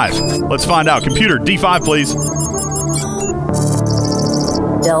D5. Let's find out. Computer, D5, please.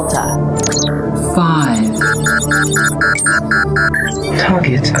 Delta 5.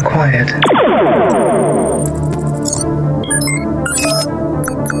 Target acquired.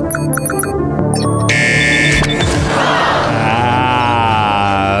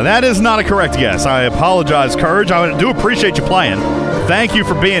 That is not a correct guess. I apologize, Courage. I do appreciate you playing. Thank you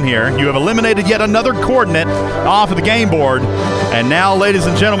for being here. You have eliminated yet another coordinate off of the game board. And now, ladies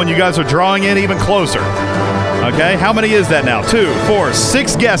and gentlemen, you guys are drawing in even closer. Okay, how many is that now? 2, 4,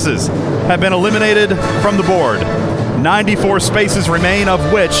 6 guesses have been eliminated from the board. 94 spaces remain,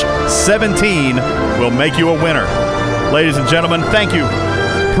 of which 17 will make you a winner. Ladies and gentlemen, thank you.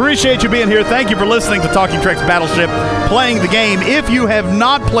 Appreciate you being here. Thank you for listening to Talking Trek's Battleship, playing the game. If you have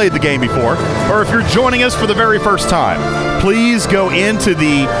not played the game before, or if you're joining us for the very first time, please go into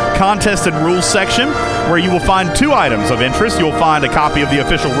the contest and rules section where you will find 2 items of interest. You'll find a copy of the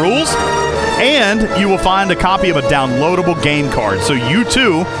official rules And you will find a copy of a downloadable game card, so you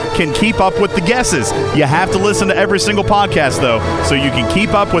too can keep up with the guesses. You have to listen to every single podcast, though, so you can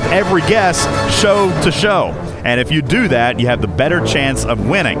keep up with every guess show to show. And if you do that, you have the better chance of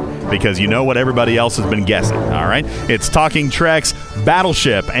winning because you know what everybody else has been guessing, all right? It's Talking Trek's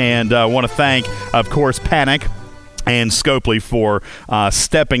Battleship, and I want to thank, of course, Panic and Scopely for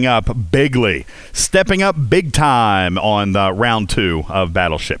stepping up bigly, stepping up big time on round 2 of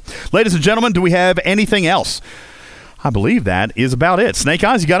Battleship. Ladies and gentlemen, do we have anything else? I believe that is about it. Snake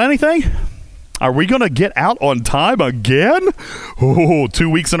Eyes, you got anything? Are we going to get out on time again? Oh, 2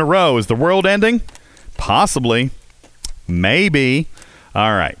 weeks in a row. Is the world ending? Possibly. Maybe.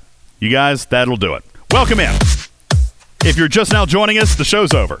 All right. You guys, that'll do it. Welcome in. If you're just now joining us, the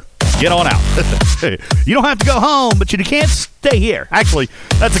show's over. Get on out. You don't have to go home, but you can't stay here. Actually,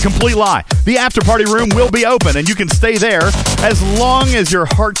 that's a complete lie. The after party room will be open, and you can stay there as long as your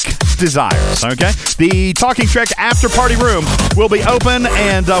heart desires, okay? The Talking Trek after party room will be open,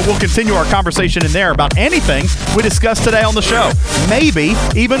 and we'll continue our conversation in there about anything we discussed today on the show. Maybe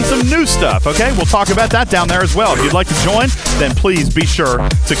even some new stuff, okay? We'll talk about that down there as well. If you'd like to join, then please be sure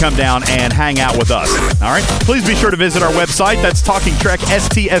to come down and hang out with us, all right? Please be sure to visit our website. That's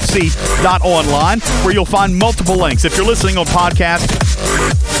TalkingTrekSTFC.online, where you'll find multiple links. If you're listening on podcast,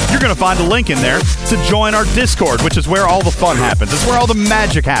 you're going to find a link in there to join our Discord, which is where all the fun happens. It's where all the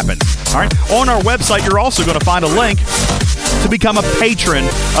magic happens. All right. On our website, you're also going to find a link to become a patron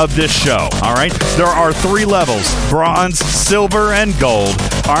of this show. All right. There are 3 levels: bronze, silver, and gold.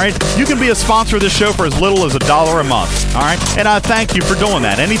 All right. You can be a sponsor of this show for as little as $1 a month. All right. And I thank you for doing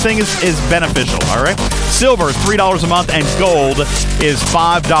that. Anything is beneficial. All right. Silver is $3 a month, and gold is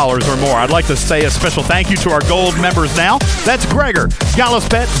 $5 or more. I'd like to say a special thank you to our gold members now. That's Gregor,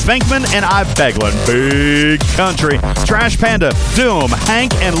 Gallispet, Venkman, and Ibeglin. Big Country, Trash Panda, Doom,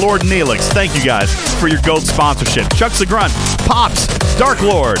 Hank, and Lord Neelix. Thank you guys for your gold sponsorship. Chuck Segrunt, Pops, Dark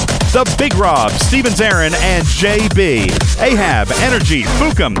Lord, The Big Rob, Stevens Aaron, and JB, Ahab, Energy,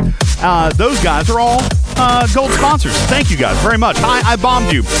 Fukum. Those guys are all gold sponsors. Thank you guys very much. Hi, I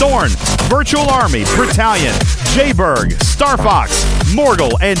Bombed You, Thorn, Virtual Army, Battalion, Jayberg, Star Fox,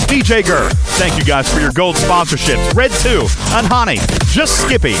 Morgul, and DJ Gur. Thank you guys for your gold sponsorships. Red 2, Anhani, Just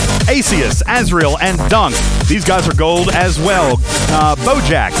Skippy, Asius, Azriel, and Dunk. These guys are gold as well.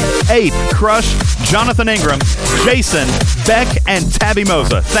 Bojack, Ape, Crush, Jonathan Ingram, Jason, Beck, and Tabby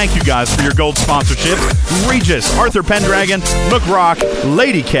Moza. Thank you guys for your gold sponsorships. Regis, Arthur Pendragon, McRock,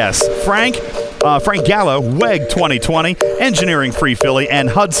 Lady Kess, Frank Gallo, WEG 2020, Engineering Free Philly, and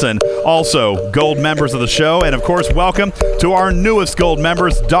Hudson, also gold members of the show. And of course, welcome to our newest gold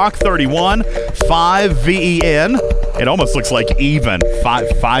members, Doc 31, 5VEN. It almost looks like even. 5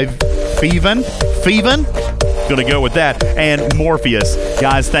 Feven? Gonna go with that. And Morpheus.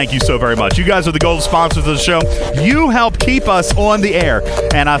 Guys, thank you so very much. You guys are the gold sponsors of the show. You help keep us on the air,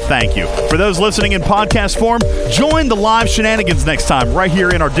 and I thank you. For those listening in podcast form, join the live shenanigans next time right here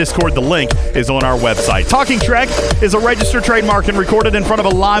in our Discord. The link is on our website. Talking Trek is a registered trademark and recorded in front of a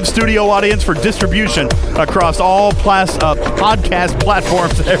live studio audience for distribution across all podcast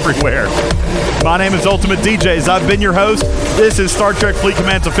platforms everywhere. My name is Ultimate DJs. I've been your host. This is Star Trek Fleet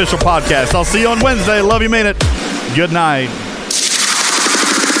Command's official podcast. I'll see you on Wednesday. Love you, mean it. Good night.